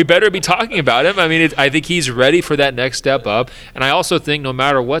 So we better be talking about him. I mean, I think he's ready for that next step up. And I also think no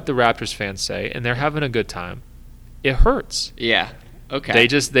matter what the Raptors fans say, and they're having a good time, it hurts. Yeah. Okay.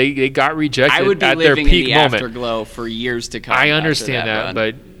 They got rejected I would be at their living peak in the moment. afterglow for years to come. I understand that,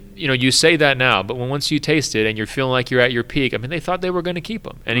 but you say that now, but once you taste it and you're feeling like you're at your peak, I mean, they thought they were going to keep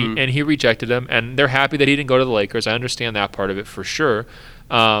him, and he rejected them, and they're happy that he didn't go to the Lakers. I understand that part of it for sure.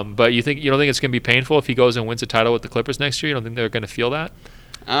 But you don't think it's going to be painful if he goes and wins a title with the Clippers next year? You don't think they're going to feel that?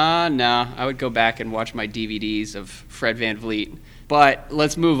 No. I would go back and watch my DVDs of Fred VanVleet. But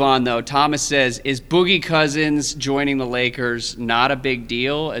let's move on, though. Thomas says, is Boogie Cousins joining the Lakers not a big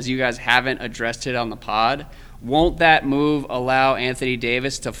deal, as you guys haven't addressed it on the pod? Won't that move allow Anthony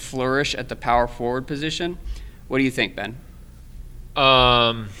Davis to flourish at the power forward position? What do you think, Ben?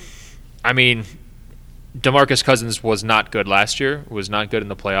 I mean, DeMarcus Cousins was not good last year, was not good in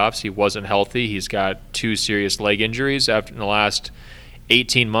the playoffs. He wasn't healthy. He's got 2 serious leg injuries in the last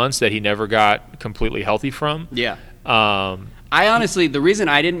 18 months that he never got completely healthy from. Yeah. I honestly, the reason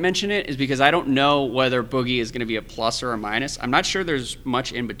I didn't mention it is because I don't know whether Boogie is going to be a plus or a minus. I'm not sure there's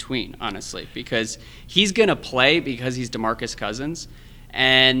much in between, honestly, because he's going to play because he's DeMarcus Cousins,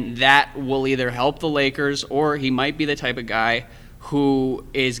 and that will either help the Lakers or he might be the type of guy who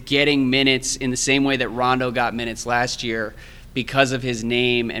is getting minutes in the same way that Rondo got minutes last year because of his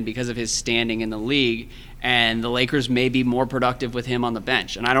name and because of his standing in the league. And the Lakers may be more productive with him on the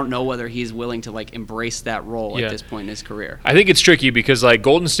bench. And I don't know whether he's willing to embrace that role at this point in his career. I think it's tricky because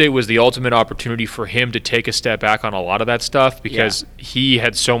Golden State was the ultimate opportunity for him to take a step back on a lot of that stuff because he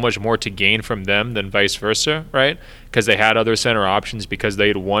had so much more to gain from them than vice versa, right? Because they had other center options, because they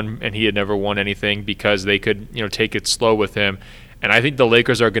had won and he had never won anything, because they could take it slow with him. And I think the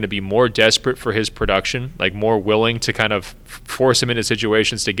Lakers are going to be more desperate for his production, like more willing to kind of force him into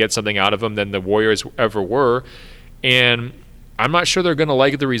situations to get something out of him than the Warriors ever were. And I'm not sure they're going to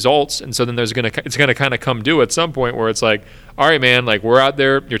like the results. And so then it's going to kind of come due at some point where it's like, all right, man, like we're out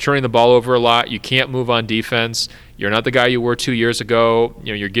there, you're turning the ball over a lot. You can't move on defense. You're not the guy you were 2 years ago.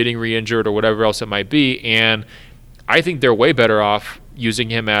 You're getting re-injured or whatever else it might be. And I think they're way better off using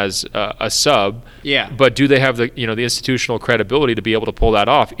him as a sub. Yeah. But do they have the institutional credibility to be able to pull that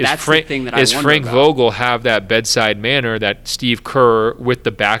off? That's the thing that I wonder Frank about. Vogel have that bedside manner that Steve Kerr with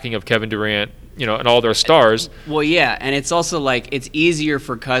the backing of Kevin Durant, and all their stars? Well, yeah, and it's also like it's easier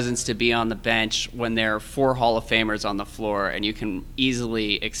for Cousins to be on the bench when there are 4 Hall of Famers on the floor, and you can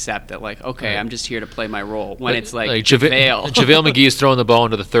easily accept that, like, okay, I'm just here to play my role. When it's like JaVale McGee is throwing the ball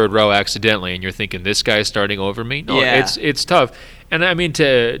into the third row accidentally, and you're thinking, this guy's starting over me? No, yeah. It's tough. And I mean,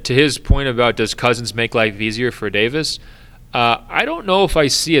 to his point about does Cousins make life easier for Davis, I don't know if I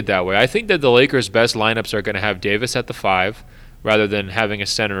see it that way. I think that the Lakers' best lineups are going to have Davis at the 5 rather than having a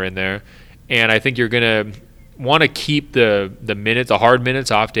center in there. And I think you're going to want to keep the hard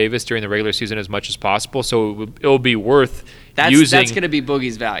minutes off Davis during the regular season as much as possible. So it'll be worth using. That's going to be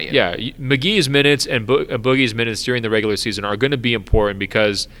Boogie's value. Yeah, McGee's minutes and Boogie's minutes during the regular season are going to be important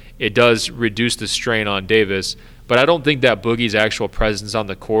because it does reduce the strain on Davis. But I don't think that Boogie's actual presence on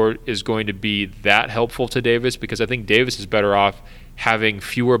the court is going to be that helpful to Davis because I think Davis is better off having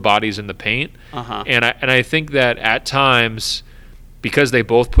fewer bodies in the paint. And I think that at times, because they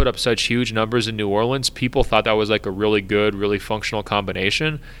both put up such huge numbers in New Orleans, people thought that was like a really good, really functional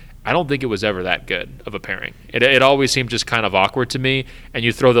combination. I don't think it was ever that good of a pairing. It always seemed just kind of awkward to me. And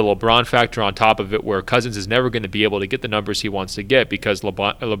you throw the LeBron factor on top of it where Cousins is never going to be able to get the numbers he wants to get because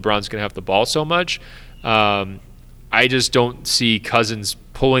LeBron's going to have the ball so much. I just don't see Cousins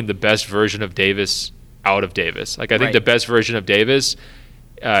pulling the best version of Davis out of Davis. Like I think the best version of Davis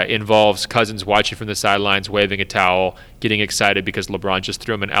involves Cousins watching from the sidelines, waving a towel, getting excited because LeBron just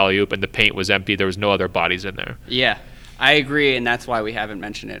threw him an alley-oop and the paint was empty. There was no other bodies in there. Yeah, I agree, and that's why we haven't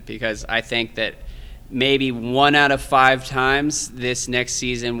mentioned it, because I think that maybe 1 out of 5 times this next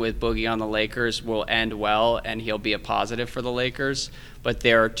season with Boogie on the Lakers will end well and he'll be a positive for the Lakers. But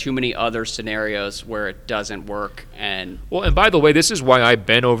there are too many other scenarios where it doesn't work. And by the way, this is why I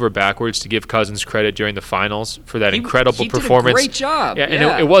bent over backwards to give Cousins credit during the finals for that incredible performance. He did a great job. Yeah,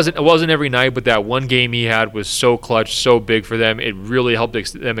 and it wasn't every night, but that one game he had was so clutch, so big for them. It really helped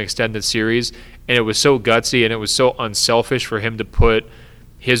them extend the series, and it was so gutsy and it was so unselfish for him to put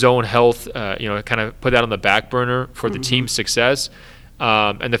his own health, kind of put that on the back burner for the team's success.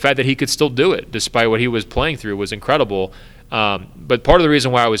 And the fact that he could still do it despite what he was playing through was incredible. But part of the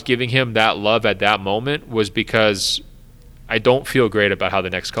reason why I was giving him that love at that moment was because I don't feel great about how the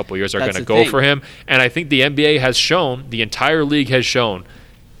next couple of years are going to go for him. And I think the NBA has shown, the entire league has shown,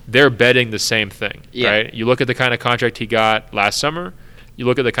 they're betting the same thing. Yeah. Right? You look at the kind of contract he got last summer, you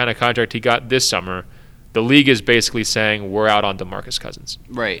look at the kind of contract he got this summer, the league is basically saying we're out on DeMarcus Cousins.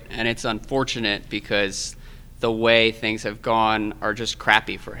 Right, and it's unfortunate because the way things have gone are just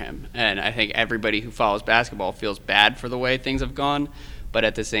crappy for him. And I think everybody who follows basketball feels bad for the way things have gone. But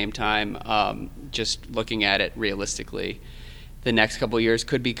at the same time, just looking at it realistically, the next couple of years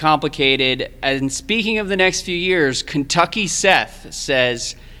could be complicated. And speaking of the next few years, Kentucky Seth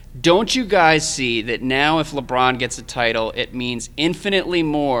says, don't you guys see that now if LeBron gets a title, it means infinitely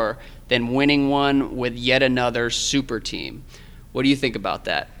more than winning one with yet another super team? What do you think about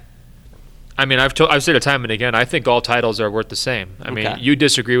that? I mean, I've said it time and again, I think all titles are worth the same. I mean, you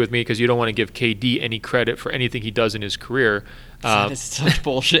disagree with me because you don't want to give KD any credit for anything he does in his career. That is such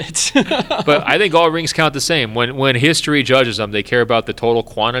bullshit. But I think all rings count the same. When history judges them, they care about the total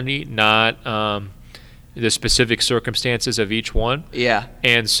quantity, not the specific circumstances of each one. Yeah.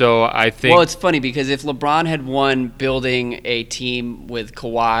 And so I think... Well, it's funny because if LeBron had won building a team with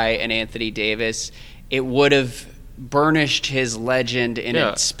Kawhi and Anthony Davis, it would have burnished his legend in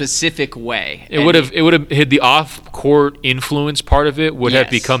a specific way. It would have hit the off-court influence part of it would have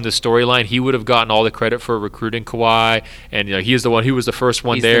become the storyline. He would have gotten all the credit for recruiting Kawhi, and he is the one. He was the first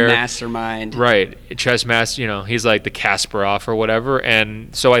one there. He's the mastermind, right? Chess master. He's like the Kasparov or whatever.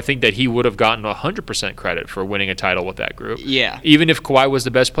 And so I think that he would have gotten 100% credit for winning a title with that group. Yeah. Even if Kawhi was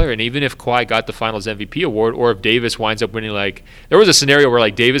the best player, and even if Kawhi got the Finals MVP award, or if Davis winds up winning, there was a scenario where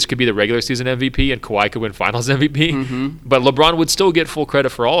Davis could be the regular season MVP and Kawhi could win Finals MVP. But LeBron would still get full credit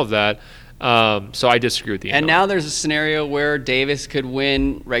for all of that. So I disagree with you. And now there's a scenario where Davis could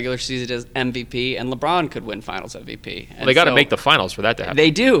win regular season MVP and LeBron could win Finals MVP. Well, they got to make the finals for that to happen.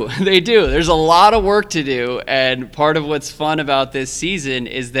 They do. There's a lot of work to do. And part of what's fun about this season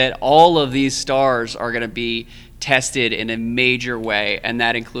is that all of these stars are going to be tested in a major way, and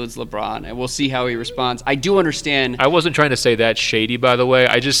that includes LeBron, and we'll see how he responds. I do understand. I wasn't trying to say that shady, by the way.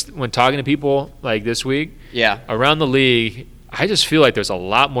 I just, when talking to people like this week, around the league, I just feel like there's a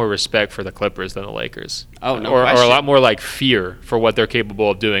lot more respect for the Clippers than the Lakers. Oh, no or question. Or a lot more like fear for what they're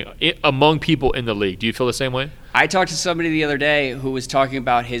capable of doing among people in the league. Do you feel the same way? I talked to somebody the other day who was talking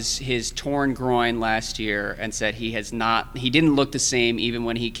about his torn groin last year and said he didn't look the same even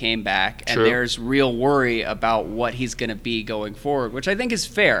when he came back. True. And there's real worry about what he's going to be going forward, which I think is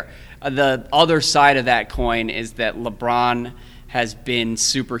fair. The other side of that coin is that LeBron has been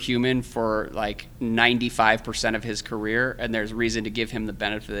superhuman for like 95% of his career, and there's reason to give him the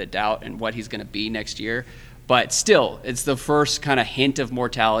benefit of the doubt and what he's going to be next year. But still, it's the first kind of hint of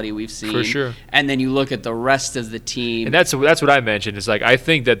mortality we've seen. For sure. And then you look at the rest of the team. And that's what I mentioned. Is like I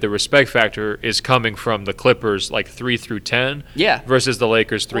think that the respect factor is coming from the Clippers like 3 through 10 versus the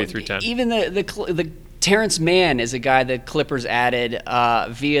Lakers 3 through 10. Even the Terrence Mann is a guy that Clippers added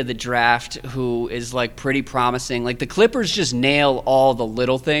via the draft who is like pretty promising. Like the Clippers just nail all the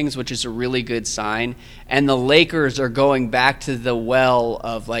little things, which is a really good sign. And the Lakers are going back to the well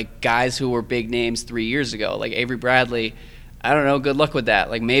of like guys who were big names 3 years ago, like Avery Bradley. I don't know. Good luck with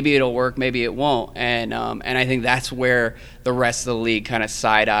that. Like maybe it'll work, maybe it won't. And I think that's where the rest of the league kind of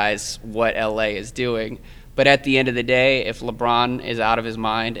side eyes what LA is doing. But at the end of the day, if LeBron is out of his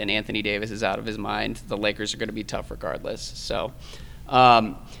mind and Anthony Davis is out of his mind, the Lakers are going to be tough regardless. So,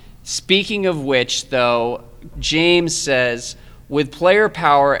 speaking of which, though, James says, with player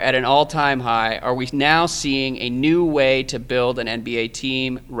power at an all-time high, are we now seeing a new way to build an NBA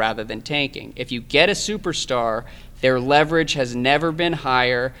team rather than tanking? If you get a superstar, their leverage has never been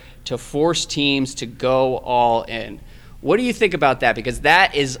higher to force teams to go all in. What do you think about that? Because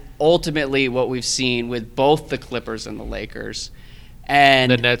that is ultimately what we've seen with both the Clippers and the Lakers. And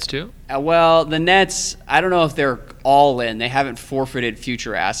the Nets too? Well, the Nets, I don't know if they're all in. They haven't forfeited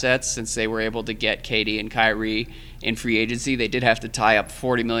future assets since they were able to get KD and Kyrie in free agency. They did have to tie up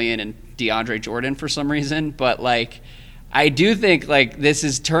 $40 million in DeAndre Jordan for some reason. But, like, I do think, like, this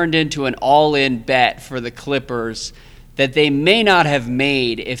has turned into an all-in bet for the Clippers that they may not have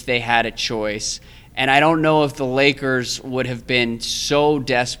made if they had a choice. And I don't know if the Lakers would have been so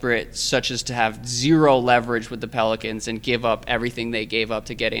desperate such as to have zero leverage with the Pelicans and give up everything they gave up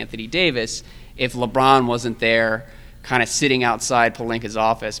to get Anthony Davis if LeBron wasn't there kind of sitting outside Pelinka's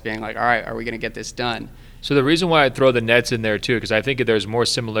office being like, all right, are we going to get this done? So the reason why I throw the Nets in there too, because I think there's more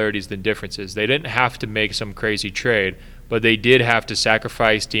similarities than differences. They didn't have to make some crazy trade, but they did have to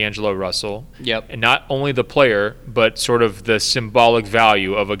sacrifice D'Angelo Russell. Yep. And not only the player, but sort of the symbolic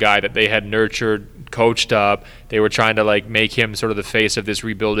value of a guy that they had nurtured, coached up. They were trying to like make him sort of the face of this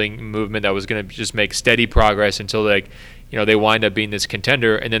rebuilding movement that was going to just make steady progress until they wind up being this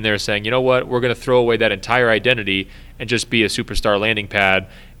contender. And then they're saying, you know what, we're going to throw away that entire identity and just be a superstar landing pad.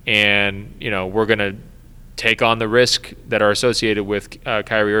 And, we're going to take on the risk that are associated with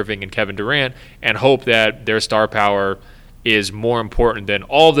Kyrie Irving and Kevin Durant and hope that their star power is more important than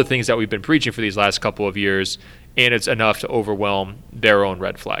all the things that we've been preaching for these last couple of years, and it's enough to overwhelm their own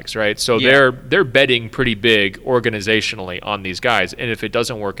red flags, right? So they're betting pretty big organizationally on these guys, and if it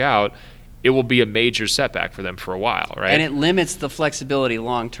doesn't work out, it will be a major setback for them for a while, right? And it limits the flexibility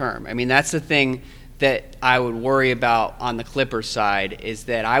long term. I mean, that's the thing that I would worry about on the Clippers side, is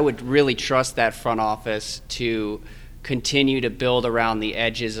that I would really trust that front office to continue to build around the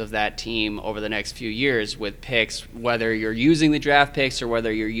edges of that team over the next few years with picks, whether you're using the draft picks or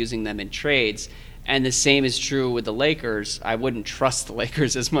whether you're using them in trades. And the same is true with the Lakers. I wouldn't trust the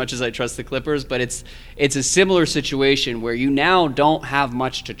Lakers as much as I trust the Clippers, but it's a similar situation where you now don't have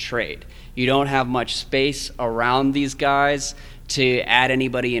much to trade. You don't have much space around these guys to add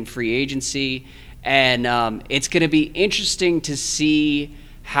anybody in free agency. And it's going to be interesting to see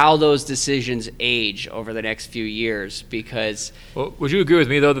how those decisions age over the next few years, because... Well, would you agree with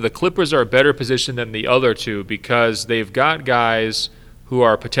me, though, that the Clippers are a better position than the other two because they've got guys who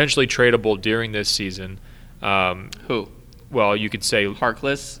are potentially tradable during this season? Who? Well, you could say...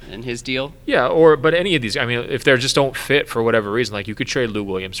 Harkless and his deal? Yeah, but any of these. I mean, if they just don't fit for whatever reason, like you could trade Lou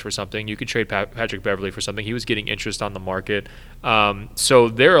Williams for something. You could trade Patrick Beverley for something. He was getting interest on the market. So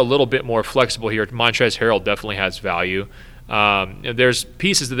they're a little bit more flexible here. Montrezl Harrell definitely has value. There's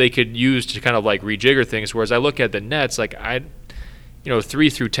pieces that they could use to kind of like rejigger things, whereas I look at the Nets, like 3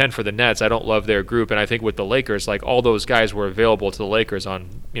 through 10 for the Nets, I don't love their group. And I think with the Lakers, like all those guys were available to the Lakers on,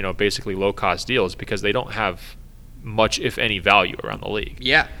 basically low-cost deals because they don't have much, if any, value around the league.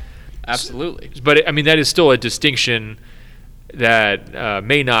 Yeah, absolutely. But, I mean, that is still a distinction that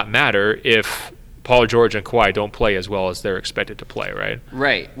may not matter if Paul George and Kawhi don't play as well as they're expected to play, right?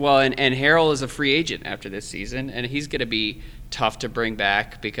 Right. Well, and Harrell is a free agent after this season, and he's going to be tough to bring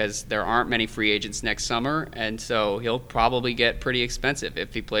back because there aren't many free agents next summer, and so he'll probably get pretty expensive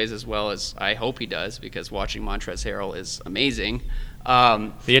if he plays as well as I hope he does, because watching Montrezl Harrell is amazing.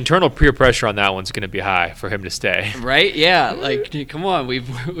 The internal peer pressure on that one's going to be high for him to stay. Right? Yeah. Like, come on.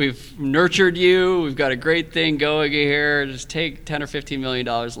 We've nurtured you. We've got a great thing going here. Just take $10 or $15 million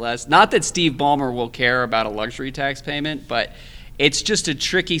less. Not that Steve Ballmer will care about a luxury tax payment, but it's just a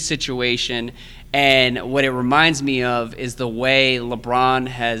tricky situation. And what it reminds me of is the way LeBron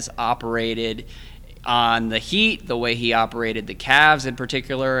has operated on the Heat, the way he operated the Cavs in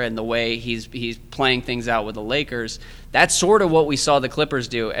particular, and the way he's playing things out with the Lakers. That's sort of what we saw the Clippers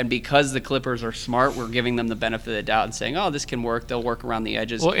do. And because the Clippers are smart, we're giving them the benefit of the doubt and saying, oh, this can work. They'll work around the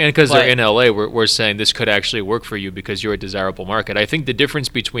edges. Well, and because they're in LA, we're saying this could actually work for you because you're a desirable market. I think the difference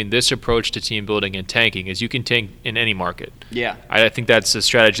between this approach to team building and tanking is you can tank in any market. Yeah. I think that's a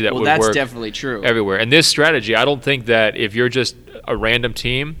strategy that would work. That's definitely true. Everywhere. And this strategy, I don't think that if you're just a random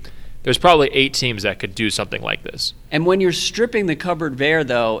team, there's probably 8 teams that could do something like this. And when you're stripping the cupboard bare,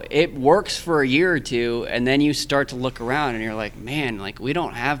 though, it works for a year or two, and then you start to look around, and you're like, man, like we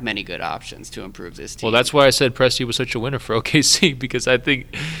don't have many good options to improve this team. Well, that's why I said Presti was such a winner for OKC, because I think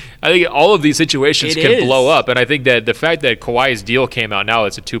all of these situations can blow up. And I think that the fact that Kawhi's deal came out now,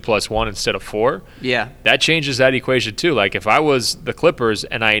 it's a 2+1 instead of 4. Yeah. That changes that equation, too. Like, if I was the Clippers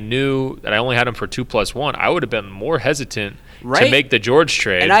and I knew that I only had him for 2+1, I would have been more hesitant to make the George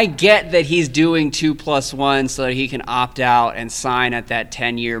trade. And I get that he's doing 2+1 so that he can opt out and sign at that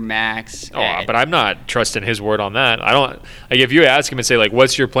 10-year max. But I'm not trusting his word on that. I don't like if you ask him and say like,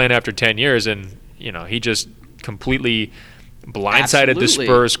 "What's your plan after 10 years?" and he just completely blindsided the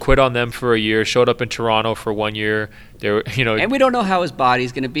Spurs, quit on them for a year, showed up in Toronto for 1 year. And we don't know how his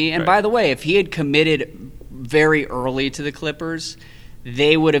body's going to be. And by the way, if he had committed very early to the Clippers,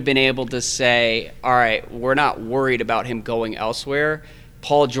 they would have been able to say, all right, we're not worried about him going elsewhere.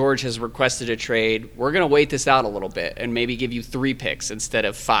 Paul George has requested a trade. We're going to wait this out a little bit and maybe give you 3 picks instead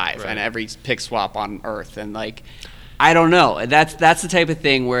of 5 and every pick swap on earth. And like, I don't know. That's the type of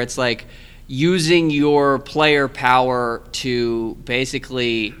thing where it's like using your player power to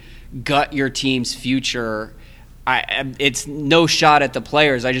basically gut your team's future. It's no shot at the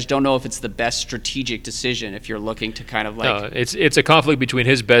players. I just don't know if it's the best strategic decision if you're looking to kind of like. No, it's a conflict between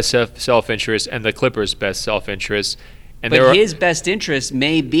his best self-interest and the Clippers' best self-interest. But his best interest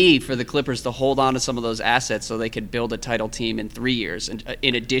may be for the Clippers to hold on to some of those assets so they could build a title team in 3 years,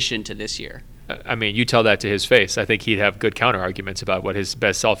 in addition to this year. I mean, you tell that to his face. I think he'd have good counter-arguments about what his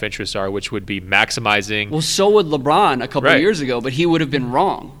best self-interests are, which would be maximizing. Well, so would LeBron a couple of years ago, but he would have been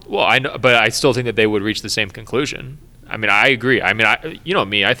wrong. Well, I know, but I still think that they would reach the same conclusion. I mean, I agree. I mean, you know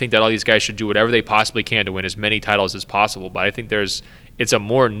me. I think that all these guys should do whatever they possibly can to win as many titles as possible, but I think it's a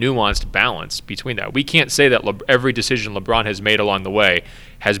more nuanced balance between that. We can't say that every decision LeBron has made along the way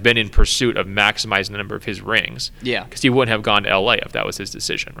has been in pursuit of maximizing the number of his rings. Yeah. Because he wouldn't have gone to LA if that was his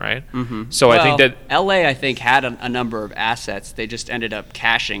decision, right? Mm-hmm. So I think that LA, I think, had a number of assets. They just ended up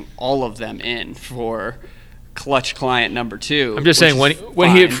cashing all of them in for clutch client number 2. I'm just saying when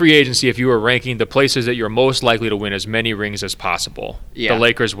he hit free agency, if you were ranking the places that you're most likely to win as many rings as possible, the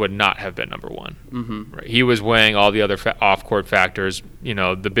Lakers would not have been number 1. Mm-hmm. Right? He was weighing all the other off-court factors,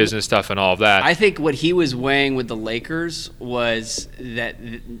 the business stuff and all of that. I think what he was weighing with the Lakers was that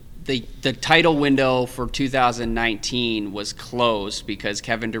the title window for 2019 was closed because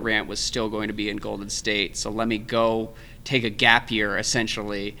Kevin Durant was still going to be in Golden State. So let me go take a gap year,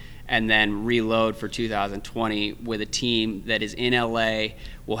 essentially, and then reload for 2020 with a team that is in LA,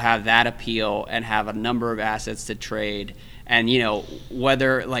 will have that appeal and have a number of assets to trade. And,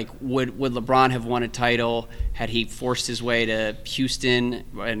 whether, would LeBron have won a title had he forced his way to Houston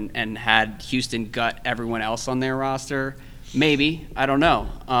and had Houston gut everyone else on their roster? Maybe. I don't know.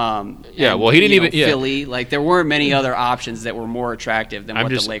 He didn't even Philly, there weren't many other options that were more attractive than what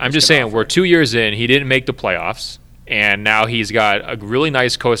the Lakers I'm just saying, offer. We're 2 years in. He didn't make the playoffs. And now he's got a really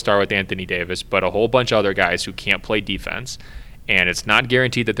nice co-star with Anthony Davis, but a whole bunch of other guys who can't play defense. And it's not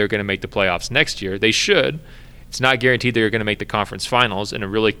guaranteed that they're going to make the playoffs next year. They should. It's not guaranteed they're going to make the conference finals in a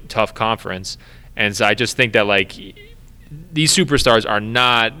really tough conference. And so I just think that, these superstars are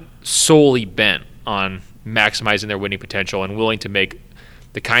not solely bent on maximizing their winning potential and willing to make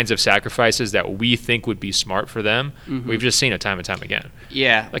the kinds of sacrifices that we think would be smart for them. Mm-hmm. We've just seen it time and time again.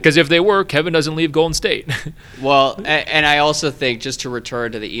 Yeah. Because if they were, Kevin doesn't leave Golden State. Well, and I also think, just to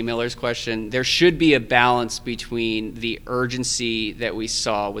return to the emailer's question, there should be a balance between the urgency that we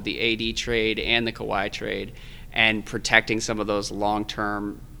saw with the AD trade and the Kawhi trade and protecting some of those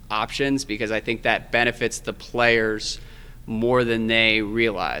long-term options, because I think that benefits the players more than they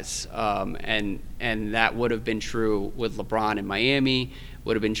realize. And that would have been true with LeBron in Miami,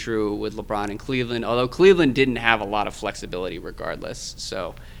 would have been true with LeBron in Cleveland, although Cleveland didn't have a lot of flexibility regardless.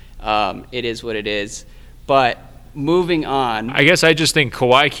 So it is what it is. But moving on. I guess I just think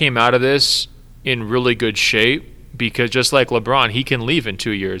Kawhi came out of this in really good shape, because just like LeBron, he can leave in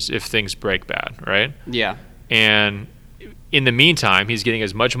 2 years if things break bad, right? Yeah. And in the meantime, he's getting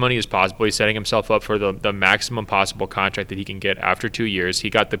as much money as possible. He's setting himself up for the maximum possible contract that he can get after 2 years. He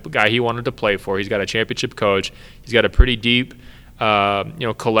got the guy he wanted to play for. He's got a championship coach. He's got a pretty deep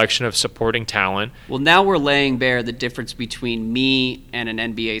collection of supporting talent. Well, now we're laying bare the difference between me and an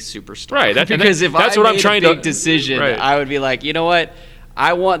NBA superstar. Right. Because if that's I what made I'm trying a big to, decision, right. I would be like, you know what?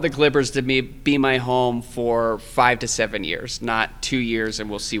 I want the Clippers to be my home for 5 to 7 years, not 2 years, and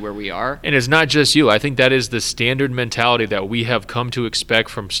we'll see where we are. And it's not just you. I think that is the standard mentality that we have come to expect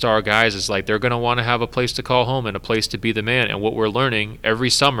from star guys, is like they're going to want to have a place to call home and a place to be the man. And what we're learning every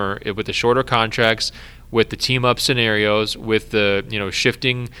summer with the shorter contracts, with the team-up scenarios, with the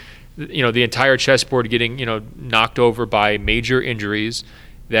shifting, the entire chessboard getting knocked over by major injuries,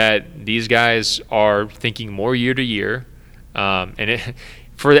 that these guys are thinking more year to year.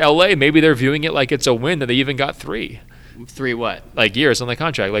 For LA, maybe they're viewing it like it's a win that they even got 3. 3 what? Like years on the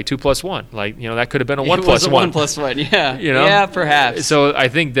contract, like 2 + 1. Like, that could have been a 1 + 1. It was a 1 + 1, yeah. Yeah, perhaps. So I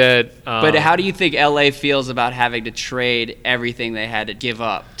think that. But how do you think LA feels about having to trade everything they had to give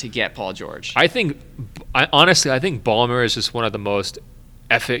up to get Paul George? Honestly, I think Ballmer is just one of the most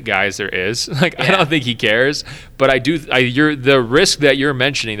effort guys there is. Like, yeah. I don't think he cares, but the risk that you're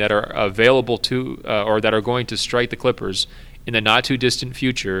mentioning that are available to or that are going to strike the Clippers in the not too distant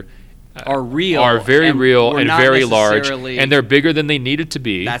future are real, are very real and very large, and they're bigger than they needed to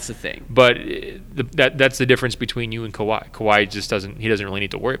be. That's the thing. But that's the difference between you and Kawhi. Kawhi just doesn't really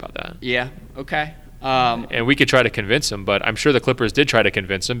need to worry about that. Yeah. Okay. And we could try to convince him, but I'm sure the Clippers did try to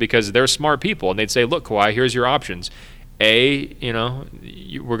convince him, because they're smart people, and they'd say, "Look, Kawhi, here's your options. A,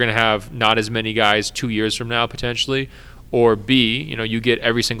 we're going to have not as many guys 2 years from now potentially, or B, you get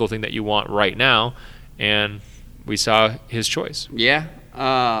every single thing that you want right now," and we saw his choice. Yeah.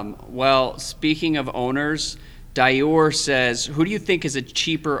 Well, speaking of owners, Dior says, who do you think is a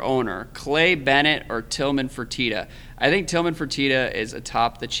cheaper owner, Clay Bennett or Tillman Fertitta? I think Tillman Fertitta is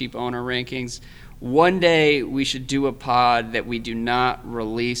atop the cheap owner rankings. One day we should do a pod that we do not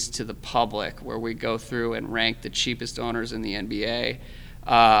release to the public, where we go through and rank the cheapest owners in the NBA.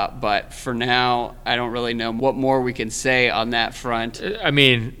 But for now, I don't really know what more we can say on that front. I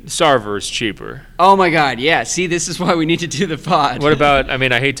mean, Sarver's cheaper. Oh my God, yeah. See, this is why we need to do the pod. What about,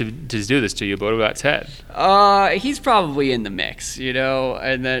 I hate to do this to you, but what about Ted? He's probably in the mix,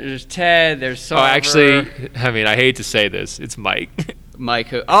 and then there's Ted, there's Sarver. Oh, actually, I hate to say this, it's Mike. Mike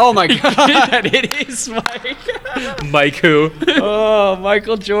who? Oh my God, it is Mike. Mike who? Oh,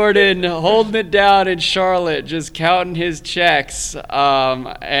 Michael Jordan holding it down in Charlotte, just counting his checks.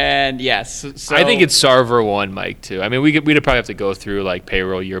 And yes, so I think it's Sarver 1, Mike 2. We'd probably have to go through like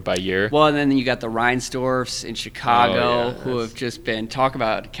payroll year by year. Well, and then you got the Reinsdorfs in Chicago who have just been talking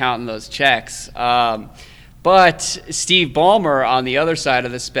about counting those checks. But Steve Ballmer on the other side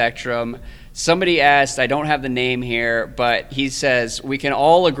of the spectrum. Somebody asked, I don't have the name here, but he says, we can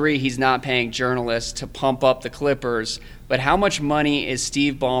all agree he's not paying journalists to pump up the Clippers, but how much money is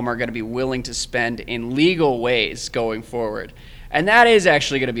Steve Ballmer going to be willing to spend in legal ways going forward? And that is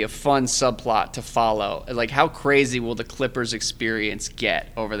actually going to be a fun subplot to follow. Like, how crazy will the Clippers experience get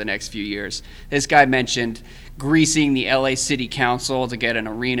over the next few years? This guy mentioned greasing the LA City Council to get an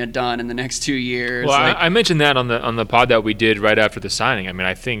arena done in the next 2 years. Well, I mentioned that on the pod that we did right after the signing.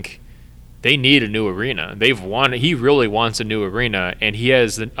 I think they need a new arena. He really wants a new arena, and he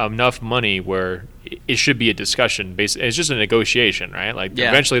has enough money where it should be a discussion. Basically, it's just a negotiation, right? Like,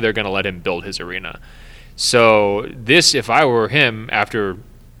 eventually they're going to let him build his arena. So this, if I were him, after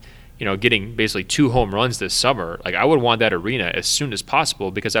getting basically 2 home runs this summer, like, I would want that arena as soon as possible,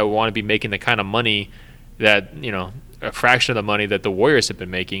 because I would want to be making the kind of money that a fraction of the money that the Warriors have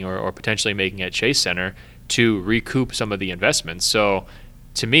been making or potentially making at Chase Center to recoup some of the investments. So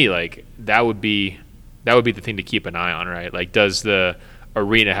to me, like, that would be the thing to keep an eye on, right? Like, does the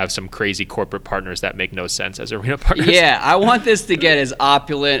arena have some crazy corporate partners that make no sense as arena partners? Yeah, I want this to get as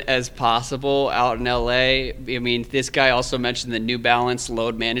opulent as possible out in LA. This guy also mentioned the New Balance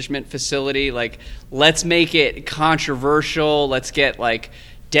load management facility. Like, let's make it controversial. Let's get like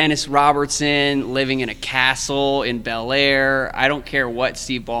Dennis Robertson living in a castle in Bel Air. I don't care what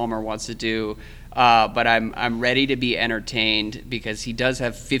Steve Ballmer wants to do. But I'm ready to be entertained because he does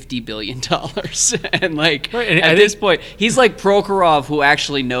have $50 billion. And like right, and at this point, he's like Prokhorov, who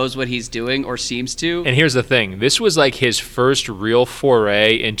actually knows what he's doing or seems to. And here's the thing. This was like his first real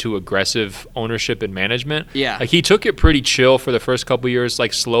foray into aggressive ownership and management. Yeah. Like he took it pretty chill for the first couple of years,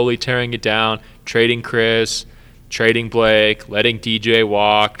 like slowly tearing it down, trading Chris, trading Blake, letting DJ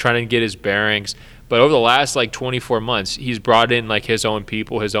walk, trying to get his bearings. But over the last like 24 months, he's brought in like his own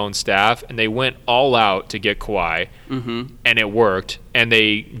people, his own staff, and they went all out to get Kawhi, and it worked. And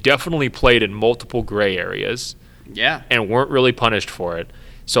they definitely played in multiple gray areas, and weren't really punished for it.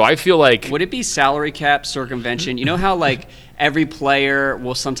 So I feel like, would it be salary cap circumvention? You know how like every player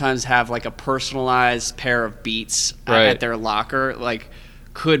will sometimes have like a personalized pair of Beats at their locker, like.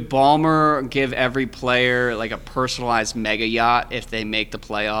 Could Ballmer give every player like a personalized mega yacht if they make the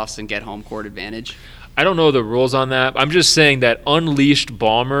playoffs and get home court advantage? I don't know the rules on that. I'm just saying that unleashed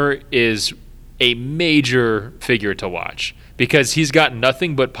Ballmer is a major figure to watch because he's got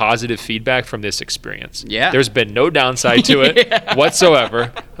nothing but positive feedback from this experience. Yeah. There's been no downside to it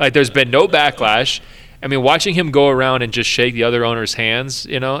whatsoever. Like there's been no backlash. I mean, watching him go around and just shake the other owner's hands,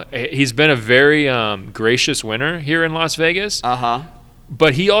 you know, he's been a very gracious winner here in Las Vegas.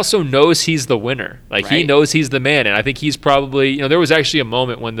 But he also knows he's the winner. Like he knows he's the man, and I think he's probably. You know, there was actually a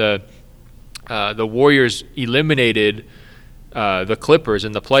moment when the Warriors eliminated the Clippers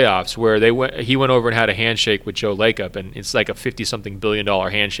in the playoffs, where he went over and had a handshake with Joe Lacob, and it's like a $50-something billion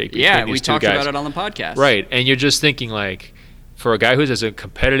handshake. Yeah, we these two talked guys. about it on the podcast. Right, and you're just thinking like, for a guy who's as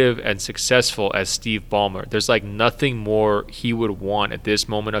competitive and successful as Steve Ballmer, there's like nothing more he would want at this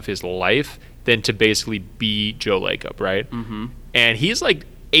moment of his life than to basically be Joe Lacob, right? And he's like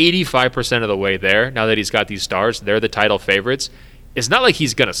 85% of the way there now that he's got these stars. They're the title favorites. It's not like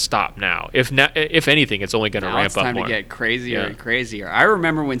he's going to stop now. If anything, it's only going to ramp up more. It's time to get crazier and crazier. I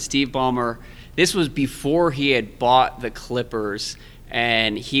remember when Steve Ballmer, this was before he had bought the Clippers,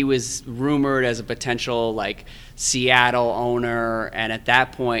 and he was rumored as a potential like Seattle owner, and at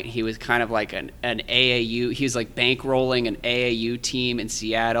that point he was kind of like an AAU. He was like bankrolling an AAU team in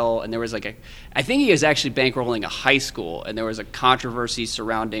Seattle, and there was like I think he was actually bankrolling a high school, and there was a controversy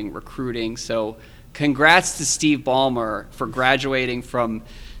surrounding recruiting. So congrats to Steve Ballmer for graduating from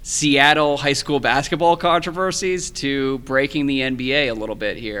Seattle high school basketball controversies to breaking the NBA a little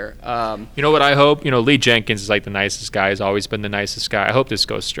bit here. You know what I hope? You know, Lee Jenkins is like the nicest guy, has always been the nicest guy. I hope this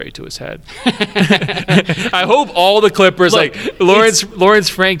goes straight to his head. I hope all the Clippers, like Lawrence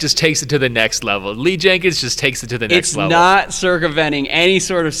Frank just takes it to the next level. Lee Jenkins just takes it to the next level. It's not circumventing any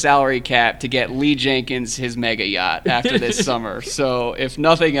sort of salary cap to get Lee Jenkins his mega yacht after this summer. So if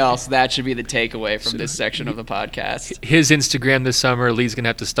nothing else, that should be the takeaway from this section of the podcast. His Instagram this summer, Lee's going to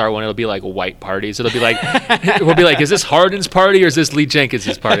have to start one. It'll be like white parties. It'll be like, we'll be like, is this Harden's party or is this Lee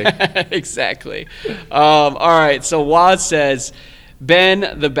Jenkins' party? Exactly. All right. So Waz says,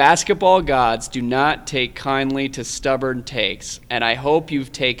 Ben, the basketball gods do not take kindly to stubborn takes, and I hope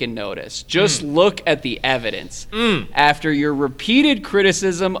you've taken notice. Just look at the evidence. After your repeated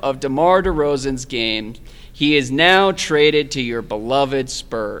criticism of DeMar DeRozan's game, he is now traded to your beloved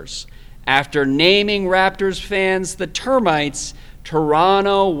Spurs. After naming Raptors fans the termites,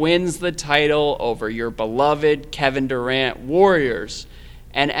 Toronto wins the title over your beloved Kevin Durant Warriors.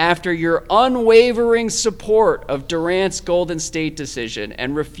 And after your unwavering support of Durant's Golden State decision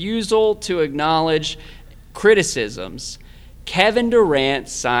and refusal to acknowledge criticisms, Kevin Durant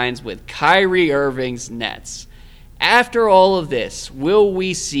signs with Kyrie Irving's Nets. After all of this, will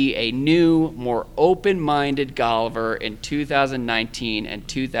we see a new, more open-minded Golliver in 2019 and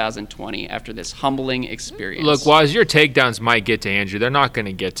 2020 after this humbling experience? Look, Waz, your takedowns might get to Andrew. They're not going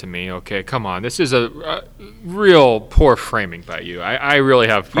to get to me, okay? Come on. This is a real poor framing by you. I really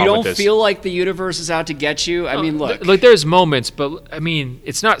have a problem with this. You don't feel like the universe is out to get you? I mean, look. Look, there's moments, but, I mean,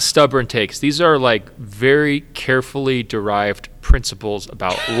 it's not stubborn takes. These are, like, very carefully derived principles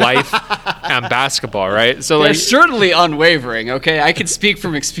about life and basketball, right? So they're certainly unwavering, okay? I can speak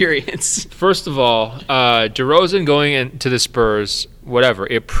from experience. First of all, DeRozan going into the Spurs, whatever,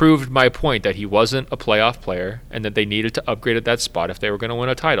 it proved my point that he wasn't a playoff player and that they needed to upgrade at that spot if they were going to win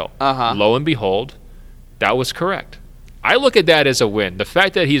a title. Lo and behold, that was correct. I look at that as a win. The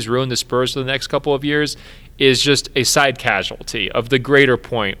fact that he's ruined the Spurs for the next couple of years is just a side casualty of the greater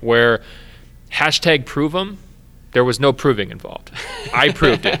point where #prove 'em. There was no proving involved. I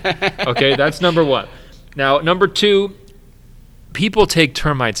proved it. Okay, that's number one. Now, number two, people take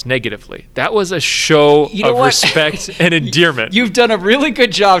termites negatively. That was a show of respect and endearment. You've done a really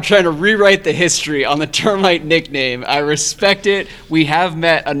good job trying to rewrite the history on the termite nickname. I respect it. We have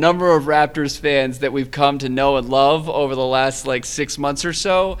met a number of Raptors fans that we've come to know and love over the last 6 months or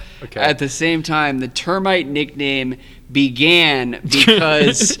so. Okay. At the same time, the termite nickname began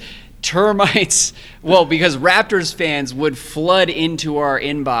because because Raptors fans would flood into our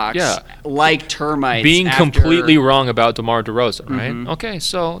inbox like termites. Being completely wrong about DeMar DeRozan, right? Mm-hmm. Okay,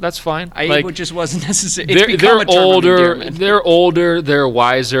 so that's fine. It just wasn't necessary. They're older, they're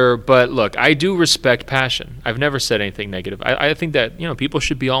wiser, but look, I do respect passion. I've never said anything negative. I think that, people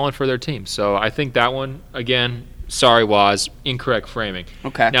should be all in for their team. So I think that one, again, sorry, Waz, incorrect framing.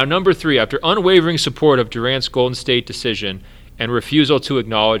 Okay. Now, number 3, after unwavering support of Durant's Golden State decision and refusal to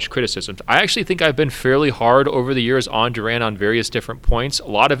acknowledge criticisms. I actually think I've been fairly hard over the years on Durant on various different points. A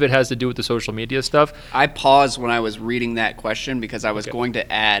lot of it has to do with the social media stuff. I paused when I was reading that question because I was going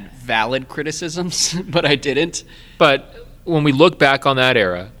to add valid criticisms, but I didn't. But when we look back on that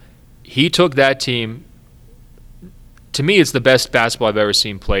era, he took that team. To me, it's the best basketball I've ever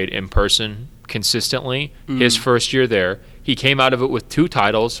seen played in person consistently. His first year there. He came out of it with 2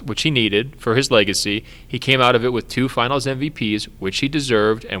 titles, which he needed for his legacy. He came out of it with 2 finals MVPs, which he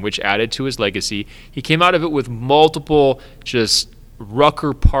deserved and which added to his legacy. He came out of it with multiple just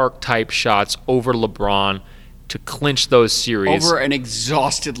Rucker Park-type shots over LeBron to clinch those series. Over an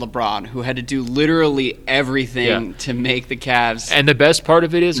exhausted LeBron who had to do literally everything to make the Cavs. And the best part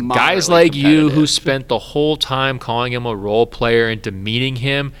of it is guys like you who spent the whole time calling him a role player and demeaning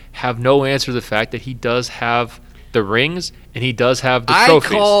him have no answer to the fact that he does have the rings and he does have the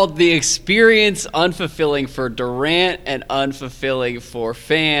trophies. I called the experience unfulfilling for Durant and unfulfilling for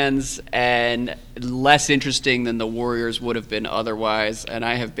fans and less interesting than the Warriors would have been otherwise. And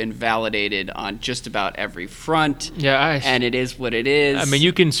I have been validated on just about every front. And it is what it is. I mean,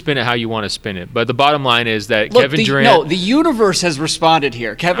 you can spin it how you want to spin it, but the bottom line is that Kevin Durant... No, the universe has responded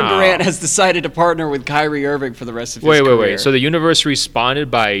here. Kevin Durant has decided to partner with Kyrie Irving for the rest of his career. Wait. So the universe responded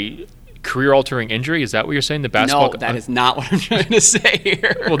by career-altering injury? Is that what you're saying? The basketball? No, that is not what I'm trying to say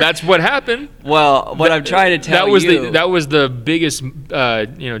here. Well, that's what happened. Well, what I'm trying to tell that was the biggest,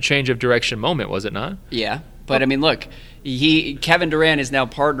 change of direction moment, was it not? Yeah, but I mean, look, Kevin Durant is now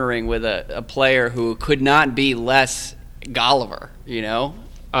partnering with a player who could not be less Golliver.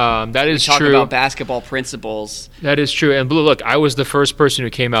 That is true. Talk about basketball principles. That is true. And look, I was the first person who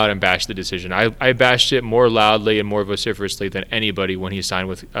came out and bashed the decision. I bashed it more loudly and more vociferously than anybody when he signed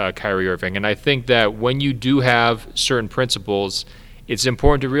with Kyrie Irving. And I think that when you do have certain principles, it's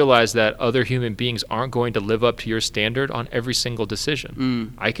important to realize that other human beings aren't going to live up to your standard on every single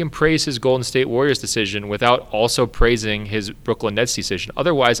decision. I can praise his Golden State Warriors decision without also praising his Brooklyn Nets decision.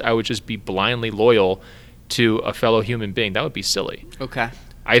 Otherwise, I would just be blindly loyal to a fellow human being. That would be silly. Okay.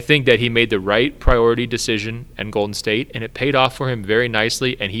 I think that he made the right priority decision in Golden State, and it paid off for him very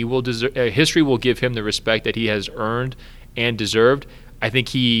nicely, and he will history will give him the respect that he has earned and deserved. I think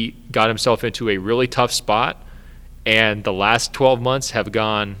he got himself into a really tough spot, and the last 12 months have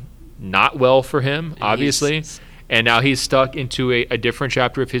gone not well for him, obviously. And now he's stuck into a different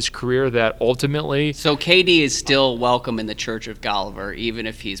chapter of his career that ultimately... So KD is still welcome in the Church of Golliver, even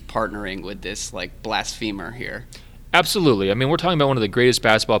if he's partnering with this blasphemer here. Absolutely. I mean, we're talking about one of the greatest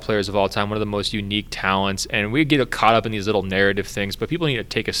basketball players of all time, one of the most unique talents, and we get caught up in these little narrative things, but people need to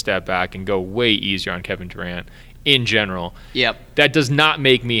take a step back and go way easier on Kevin Durant in general. Yep. That does not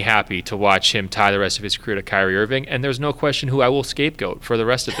make me happy to watch him tie the rest of his career to Kyrie Irving, and there's no question who I will scapegoat for the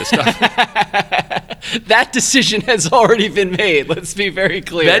rest of this stuff. That decision has already been made. Let's be very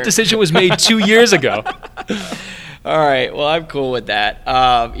clear. That decision was made 2 years ago. All right, well, I'm cool with that.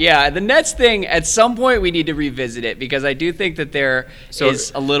 The Nets thing, at some point we need to revisit it because I do think that there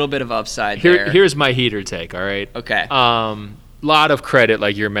is a little bit of upside there. Here's my heater take, all right? Okay. Lot of credit,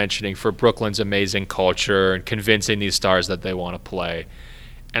 like you're mentioning, for Brooklyn's amazing culture and convincing these stars that they want to play.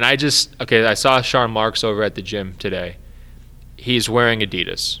 And I saw Sean Marks over at the gym today. He's wearing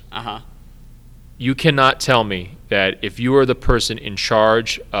Adidas. Uh-huh. You cannot tell me that if you are the person in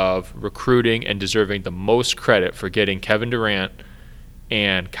charge of recruiting and deserving the most credit for getting Kevin Durant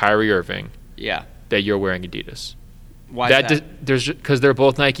and Kyrie Irving, that you're wearing Adidas. Why is that? Because they're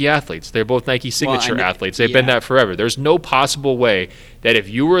both Nike athletes. They're both Nike signature athletes. They've been that forever. There's no possible way that if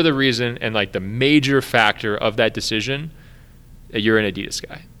you were the reason and the major factor of that decision, that you're an Adidas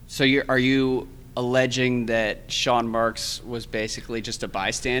guy. So are you alleging that Sean Marks was basically just a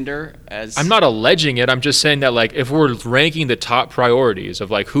bystander? I'm not alleging it. I'm just saying that if we're ranking the top priorities of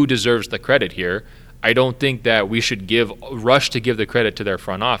who deserves the credit here, I don't think that we should rush to give the credit to their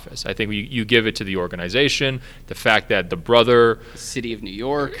front office. I think you give it to the organization, the fact that the brother, City of New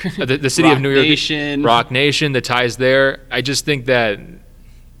York, the City Rock of New York, Nation. Rock Nation, the ties there. I just think that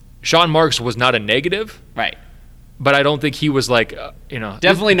Sean Marks was not a negative, right? But I don't think he was like,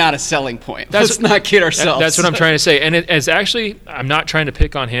 definitely not a selling point. Let's not kid ourselves. That's what I'm trying to say. And it's actually, I'm not trying to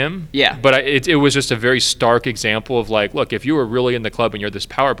pick on him. Yeah. But it was just a very stark example of like, look, if you were really in the club and you're this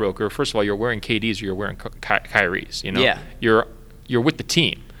power broker, first of all, you're wearing KDs or you're wearing Kyrie's. Yeah. You're with the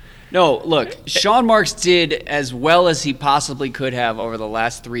team. No, look, Sean Marks did as well as he possibly could have over the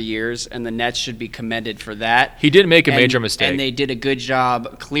last 3 years, and the Nets should be commended for that. He did make a major mistake. And they did a good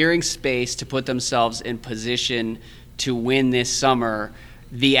job clearing space to put themselves in position to win this summer.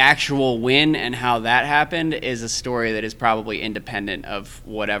 The actual win and how that happened is a story that is probably independent of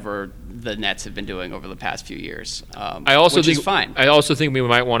whatever the Nets have been doing over the past few years, which is fine. I also think we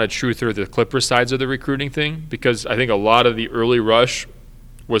might want to chew through the Clippers sides of the recruiting thing, because I think a lot of the early rush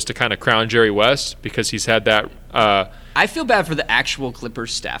was to kind of crown Jerry West because he's had that. I feel bad for the actual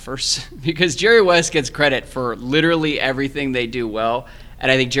Clippers staffers because Jerry West gets credit for literally everything they do well. And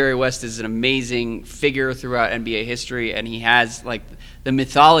I think Jerry West is an amazing figure throughout NBA history, and he has, like, the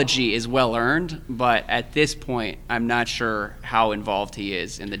mythology is well earned, but at this point, I'm not sure how involved he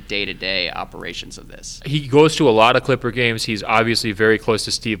is in the day-to-day operations of this. He goes to a lot of Clipper games. He's obviously very close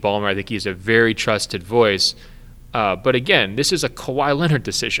to Steve Ballmer. I think he's a very trusted voice. But again, this is a Kawhi Leonard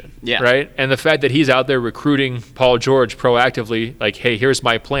decision, right? And the fact that he's out there recruiting Paul George proactively, like, hey, here's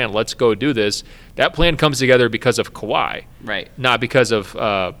my plan, let's go do this. That plan comes together because of Kawhi, right? Not because of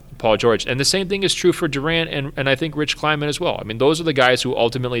Paul George. And the same thing is true for Durant and I think Rich Kleiman as well. I mean, those are the guys who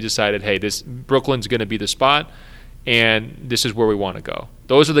ultimately decided, hey, this Brooklyn's going to be the spot, and this is where we want to go.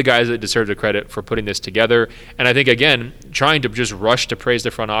 Those are the guys that deserve the credit for putting this together. And I think, again, trying to just rush to praise the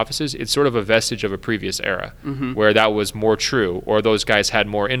front offices, it's sort of a vestige of a previous era where that was more true, or those guys had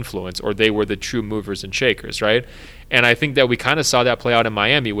more influence, or they were the true movers and shakers, right? And I think that we kind of saw that play out in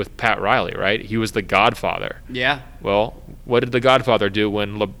Miami with Pat Riley, right? He was the godfather. Yeah. Well, what did the godfather do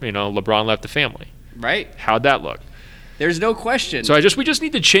when LeBron left the family? Right. How'd that look? There's no question. So we just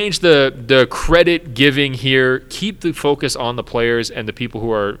need to change the credit giving here. Keep the focus on the players and the people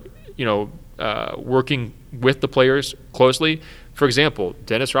who are, working with the players closely. For example,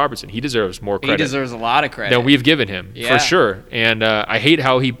 Dennis Robertson, he deserves more credit. He deserves a lot of credit than we've given him, for sure. And I hate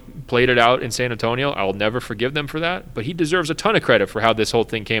how he played it out in San Antonio. I'll never forgive them for that. But he deserves a ton of credit for how this whole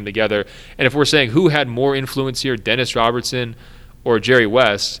thing came together. And if we're saying who had more influence here, Dennis Robertson or Jerry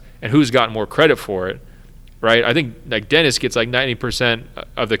West, and who's gotten more credit for it, right? I think like Dennis gets like 90%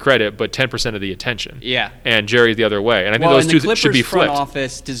 of the credit, but 10% of the attention. Yeah. And Jerry the other way. And I think those two should be flipped. The Clippers front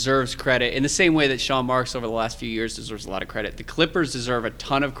office deserves credit in the same way that Sean Marks over the last few years deserves a lot of credit. The Clippers deserve a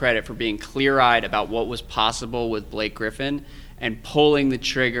ton of credit for being clear-eyed about what was possible with Blake Griffin and pulling the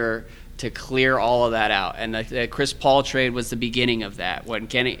trigger to clear all of that out. And the Chris Paul trade was the beginning of that.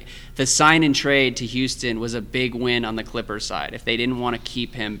 The sign and trade to Houston was a big win on the Clippers side. If they didn't want to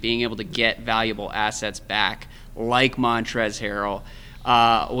keep him, being able to get valuable assets back, like Montrezl Harrell,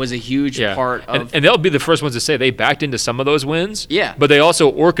 was a huge part of... And they'll be the first ones to say they backed into some of those wins. Yeah. But they also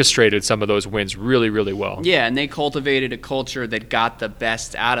orchestrated some of those wins really, really well. Yeah, and they cultivated a culture that got the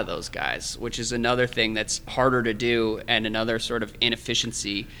best out of those guys, which is another thing that's harder to do and another sort of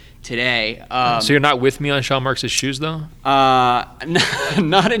inefficiency today. So you're not with me on Sean Marks' shoes, though?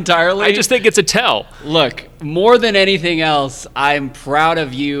 Not entirely. I just think it's a tell. Look, more than anything else, I'm proud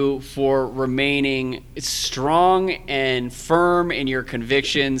of you for remaining strong and firm in your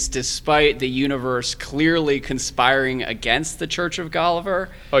convictions despite the universe clearly conspiring against the Church of Golliver.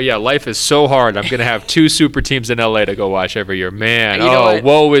 Oh, yeah, life is so hard. I'm going to have 2 super teams in L.A. to go watch every year. Man,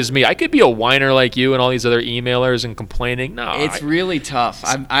 woe is me. I could be a whiner like you and all these other emailers and complaining. No, it's really tough.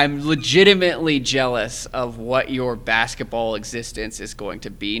 I'm legitimately jealous of what your basketball existence is going to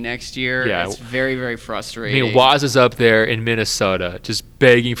be next year. Yeah. It's very, very frustrating. I mean, Waz is up there in Minnesota just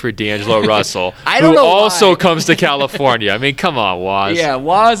begging for D'Angelo Russell, who also comes to California. I mean, come on, Waz. Yeah,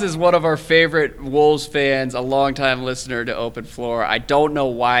 Waz is one of our favorite Wolves fans, a longtime listener to Open Floor. I don't know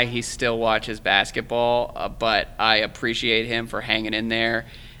why he still watches basketball, but I appreciate him for hanging in there.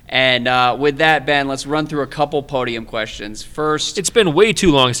 And with that, Ben, let's run through a couple podium questions. First, it's been way too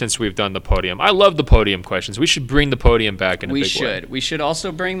long since we've done the podium. I love the podium questions. We should bring the podium back in a big way. We should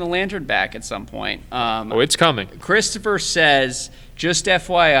also bring the lantern back at some point. It's coming. Christopher says, just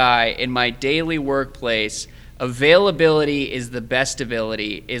FYI, in my daily workplace, availability is the best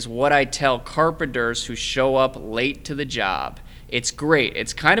ability is what I tell carpenters who show up late to the job. It's great.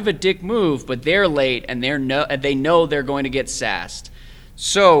 It's kind of a dick move, but they're late and they know they're going to get sassed.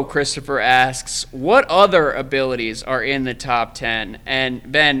 So Christopher asks, what other abilities are in the top 10?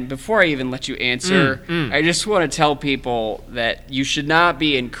 And Ben, before I even let you answer, I just want to tell people that you should not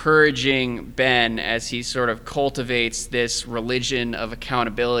be encouraging Ben as he sort of cultivates this religion of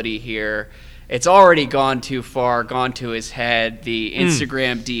accountability here. It's already gone too far, gone to his head. The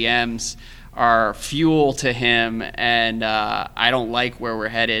Instagram DMs are fuel to him, and I don't like where we're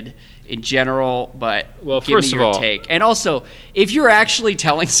headed in general, but give me your take. And also, if you're actually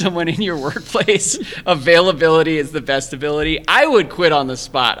telling someone in your workplace availability is the best ability, I would quit on the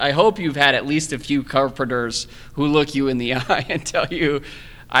spot. I hope you've had at least a few carpenters who look you in the eye and tell you,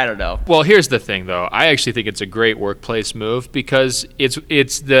 I don't know. Well, here's the thing, though. I actually think it's a great workplace move because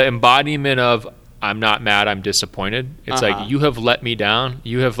it's the embodiment of I'm not mad, I'm disappointed. It's like, you have let me down.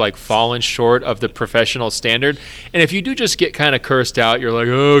 You have like fallen short of the professional standard. And if you do just get kind of cursed out, you're like,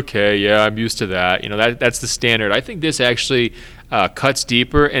 okay, yeah, I'm used to that. That's the standard. I think this actually cuts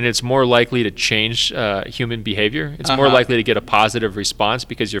deeper, and it's more likely to change human behavior. It's more likely to get a positive response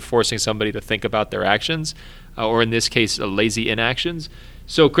because you're forcing somebody to think about their actions, or in this case, lazy inactions.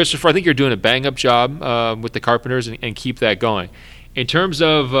 So, Christopher, I think you're doing a bang-up job with the Carpenters, and keep that going. In terms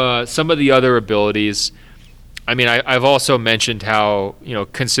of some of the other abilities, I mean, I've also mentioned how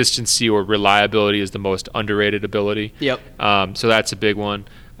consistency or reliability is the most underrated ability. Yep. So that's a big one.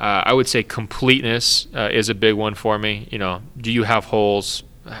 I would say completeness is a big one for me. Do you have holes?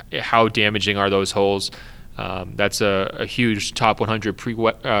 How damaging are those holes? That's a huge top 100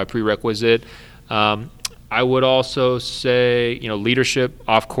 prerequisite. I would also say, leadership,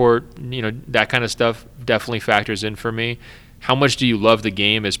 off court, that kind of stuff definitely factors in for me. How much do you love the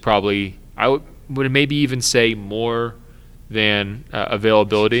game is probably, I would maybe even say more than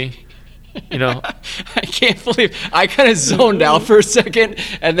availability. I can't believe I kind of zoned out for a second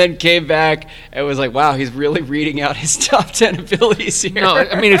and then came back and was like, wow, he's really reading out his top 10 abilities here. No,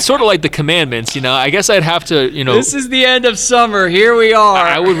 I mean, it's sort of like the commandments, I guess I'd have to, This is the end of summer. Here we are.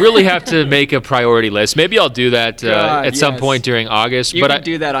 I would really have to make a priority list. Maybe I'll do that at some point during August. You can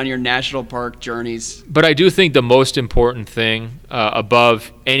do that on your national park journeys. But I do think the most important thing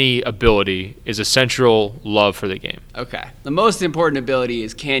above any ability is a central love for the game. Okay. The most important ability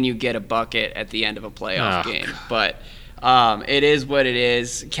is, can you get a bucket at the end of a playoff game? But it is what it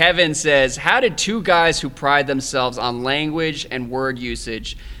is. Kevin says, how did two guys who pride themselves on language and word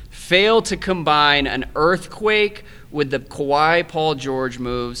usage fail to combine an earthquake with the Kawhi Paul George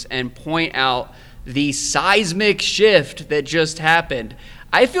moves and point out the seismic shift that just happened?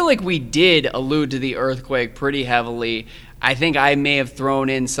 I feel like we did allude to the earthquake pretty heavily. I think I may have thrown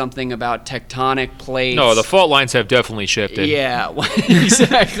in something about tectonic plates. No, the fault lines have definitely shifted. Yeah,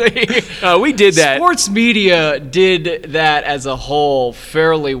 exactly. We did that. Sports media did that as a whole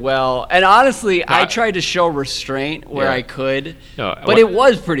fairly well. And honestly, I tried to show restraint where I could. But it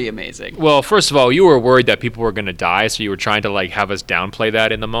was pretty amazing. Well, first of all, you were worried that people were going to die, so you were trying to have us downplay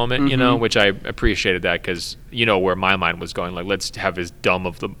that in the moment, which I appreciated that because where my mind was going, let's have as dumb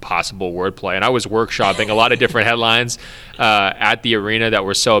of the possible wordplay. And I was workshopping a lot of different headlines at the arena that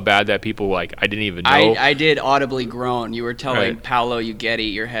were so bad that people I didn't even know. I did audibly groan. You were telling Paolo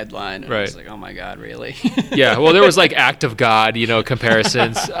Uggetti your headline. And I was like, oh my God, really? Yeah, well, there was act of God,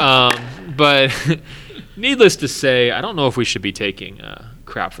 comparisons. But needless to say, I don't know if we should be taking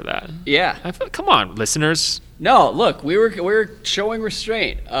crap for that. Yeah. Come on, listeners. No, look, we were showing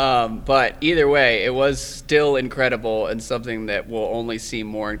restraint. But either way, it was still incredible and something that will only seem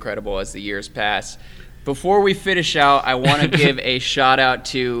more incredible as the years pass. Before we finish out, I want to give a shout out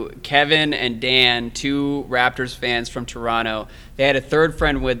to Kevin and Dan, two Raptors fans from Toronto. They had a third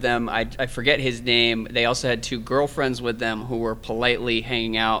friend with them. I forget his name. They also had two girlfriends with them who were politely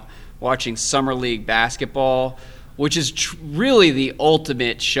hanging out watching Summer League basketball, which is really the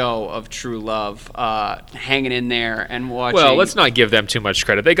ultimate show of true love, hanging in there and watching. Well, let's not give them too much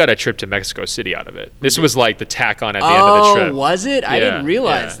credit. They got a trip to Mexico City out of it. This was the tack on at the end of the trip. Oh, was it? I didn't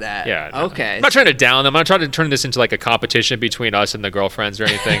realize that. Yeah. No. Okay. I'm not trying to down them. I'm not trying to turn this into a competition between us and the girlfriends or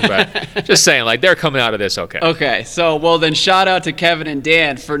anything, but just saying, they're coming out of this okay. Okay. So, then shout out to Kevin and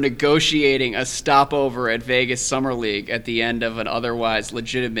Dan for negotiating a stopover at Vegas Summer League at the end of an otherwise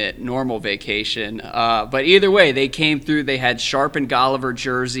legitimate normal vacation. But either way, they came through. They had Sharp and Golliver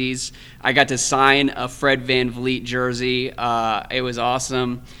jerseys. I got to sign a Fred VanVleet jersey. It was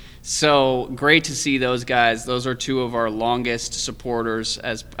awesome. So great to see those guys. Those are two of our longest supporters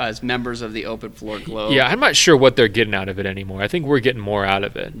as members of the Open Floor Globe. Yeah, I'm not sure what they're getting out of it anymore. I think we're getting more out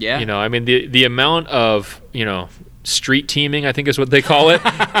of it. Yeah. I mean, the amount of, street teaming, I think is what they call it,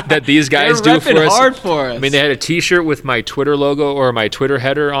 that these guys do for us. Hard for us. I mean, they had a T-shirt with my Twitter logo or my Twitter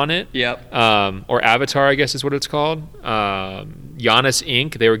header on it. Yep. Or avatar, I guess is what it's called. Giannis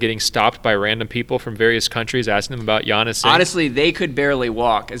Inc. They were getting stopped by random people from various countries asking them about Giannis Inc. Honestly, they could barely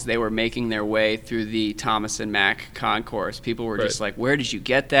walk as they were making their way through the Thomas and Mack concourse. People were just like, where did you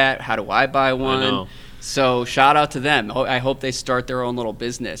get that? How do I buy one? I know. So shout out to them. I hope they start their own little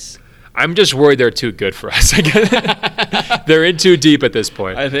business. I'm just worried they're too good for us. They're in too deep at this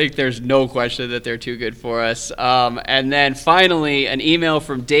point. I think there's no question that they're too good for us. And then finally, an email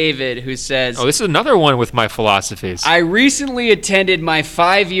from David who says, oh, this is another one with my philosophies. I recently attended my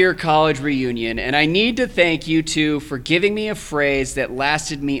 5-year college reunion, and I need to thank you two for giving me a phrase that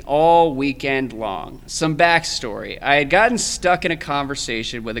lasted me all weekend long. Some backstory. I had gotten stuck in a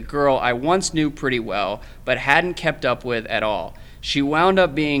conversation with a girl I once knew pretty well, but hadn't kept up with at all. She wound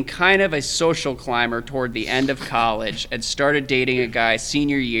up being kind of a social climber toward the end of college and started dating a guy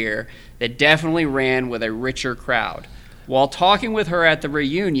senior year that definitely ran with a richer crowd. While talking with her at the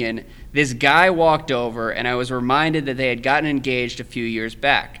reunion, this guy walked over and I was reminded that they had gotten engaged a few years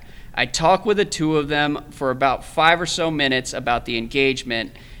back. I talked with the two of them for about 5 or so minutes about the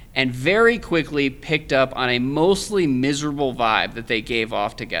engagement and very quickly picked up on a mostly miserable vibe that they gave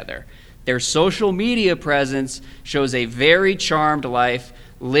off together. Their social media presence shows a very charmed life,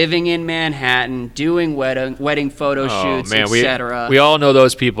 living in Manhattan, doing wedding photo shoots, etc. We all know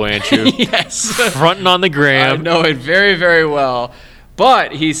those people, Andrew. Yes. Fronting on the gram. I know it very, very well.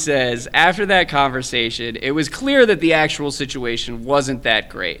 But, he says, after that conversation, it was clear that the actual situation wasn't that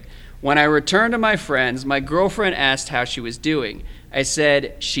great. When I returned to my friends, my girlfriend asked how she was doing. I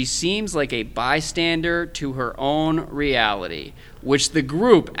said, she seems like a bystander to her own reality, which the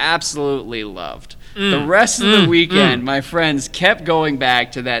group absolutely loved. The rest of the weekend, my friends kept going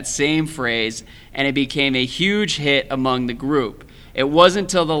back to that same phrase, and it became a huge hit among the group. It wasn't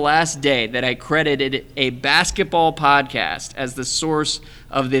until the last day that I credited a basketball podcast as the source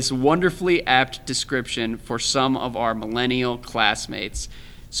of this wonderfully apt description for some of our millennial classmates.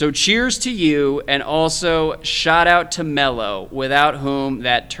 So cheers to you, and also shout out to Melo, without whom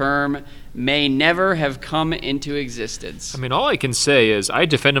that term may never have come into existence. I mean, all I can say is I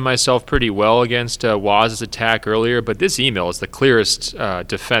defended myself pretty well against Waz's attack earlier, but this email is the clearest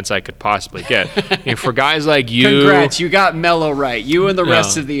defense I could possibly get. I mean, for guys like you... Congrats, you got Melo right. You and the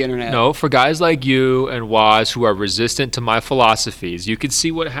rest of the internet. No, for guys like you and Waz who are resistant to my philosophies, you can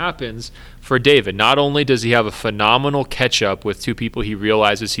see what happens for David. Not only does he have a phenomenal catch-up with two people he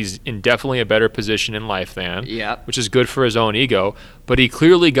realizes he's in definitely a better position in life than, which is good for his own ego, but he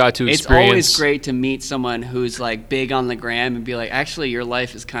clearly got to experience... It's always great to meet someone who's like big on the gram and be like, actually, your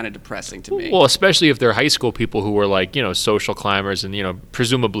life is kind of depressing to me. Well, especially if they're high school people who were like, social climbers and,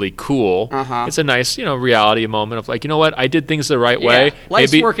 presumably cool. It's a nice, reality moment of like, you know what, I did things the right way.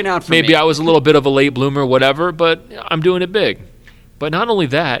 Life's working out for me. Maybe I was a little bit of a late bloomer, whatever, but I'm doing it big. But not only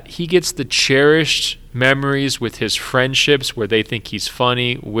that, he gets the cherished memories with his friendships where they think he's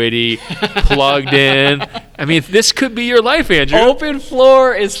funny, witty, plugged in. I mean, this could be your life, Andrew. Open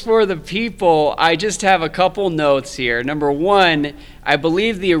floor is for the people. I just have a couple notes here. Number one, I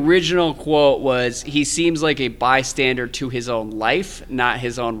believe the original quote was, he seems like a bystander to his own life, not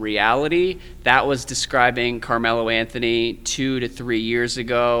his own reality. That was describing Carmelo Anthony 2 to 3 years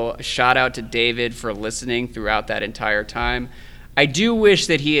ago. A shout out to David for listening throughout that entire time. I do wish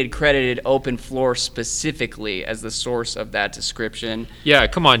that he had credited Open Floor specifically as the source of that description. Yeah,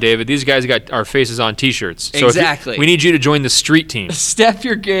 come on, David. These guys got our faces on T-shirts. So exactly. We need you to join the street team. Step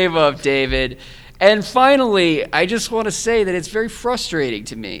your game up, David. And finally, I just want to say that it's very frustrating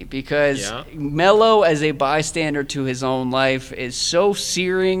to me because Melo, as a bystander to his own life, is so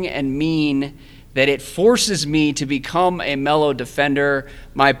searing and mean that it forces me to become a Melo defender.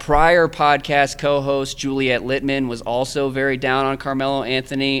 My prior podcast co-host, Juliet Littman, was also very down on Carmelo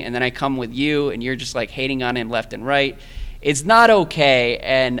Anthony, and then I come with you, and you're just like hating on him left and right. It's not okay,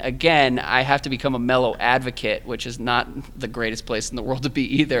 and again, I have to become a Melo advocate, which is not the greatest place in the world to be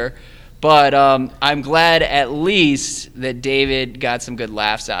either. But I'm glad at least that David got some good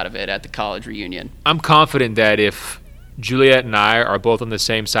laughs out of it at the college reunion. I'm confident that if Juliet and I are both on the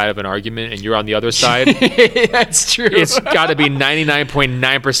same side of an argument and you're on the other side, that's true. It's got to be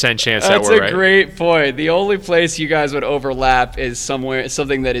 99.9% chance that we're right. That's a great point. The only place you guys would overlap is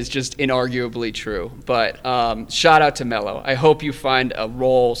something that is just inarguably true. But shout out to Melo. I hope you find a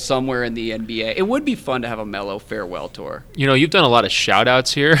role somewhere in the NBA. It would be fun to have a Melo farewell tour. You've done a lot of shout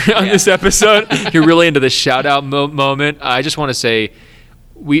outs here on this episode. You're really into the shout out moment. I just want to say,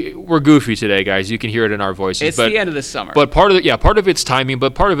 we're goofy today, guys. You can hear it in our voices. It's the end of the summer. But part of it's timing,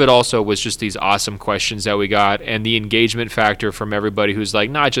 but part of it also was just these awesome questions that we got and the engagement factor from everybody who's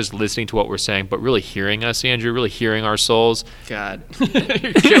like not just listening to what we're saying, but really hearing us, Andrew, really hearing our souls. God,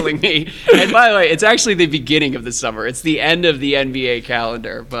 you're killing me. And by the way, it's actually the beginning of the summer. It's the end of the NBA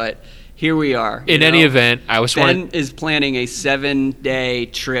calendar, but here we are. In any event, Ben is planning a 7-day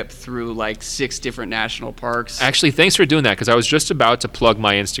trip through like 6 different national parks. Actually, thanks for doing that, because I was just about to plug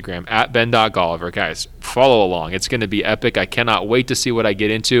my Instagram, @ben.golliver. Guys, follow along. It's going to be epic. I cannot wait to see what I get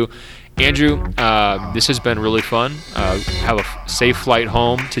into. Andrew, this has been really fun. Have a safe flight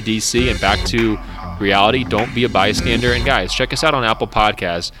home to D.C. and back to reality. Don't be a bystander. And guys, check us out on Apple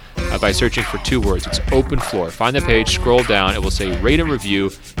Podcasts by searching for 2 words. It's Open Floor. Find the page, scroll down. It will say rate and review,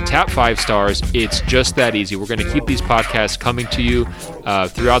 tap 5 stars. It's just that easy. We're going to keep these podcasts coming to you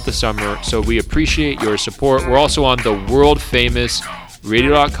throughout the summer. So we appreciate your support. We're also on the world famous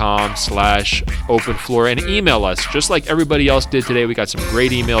radio.com/open floor, and email us just like everybody else did today. We got some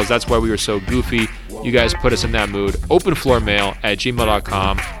great emails. That's why we were so goofy. You guys put us in that mood.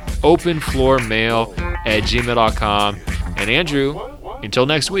 openfloormail@gmail.com. openfloormail@gmail.com. And Andrew, until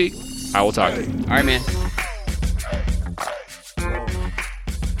next week, I will talk to you. All right, man.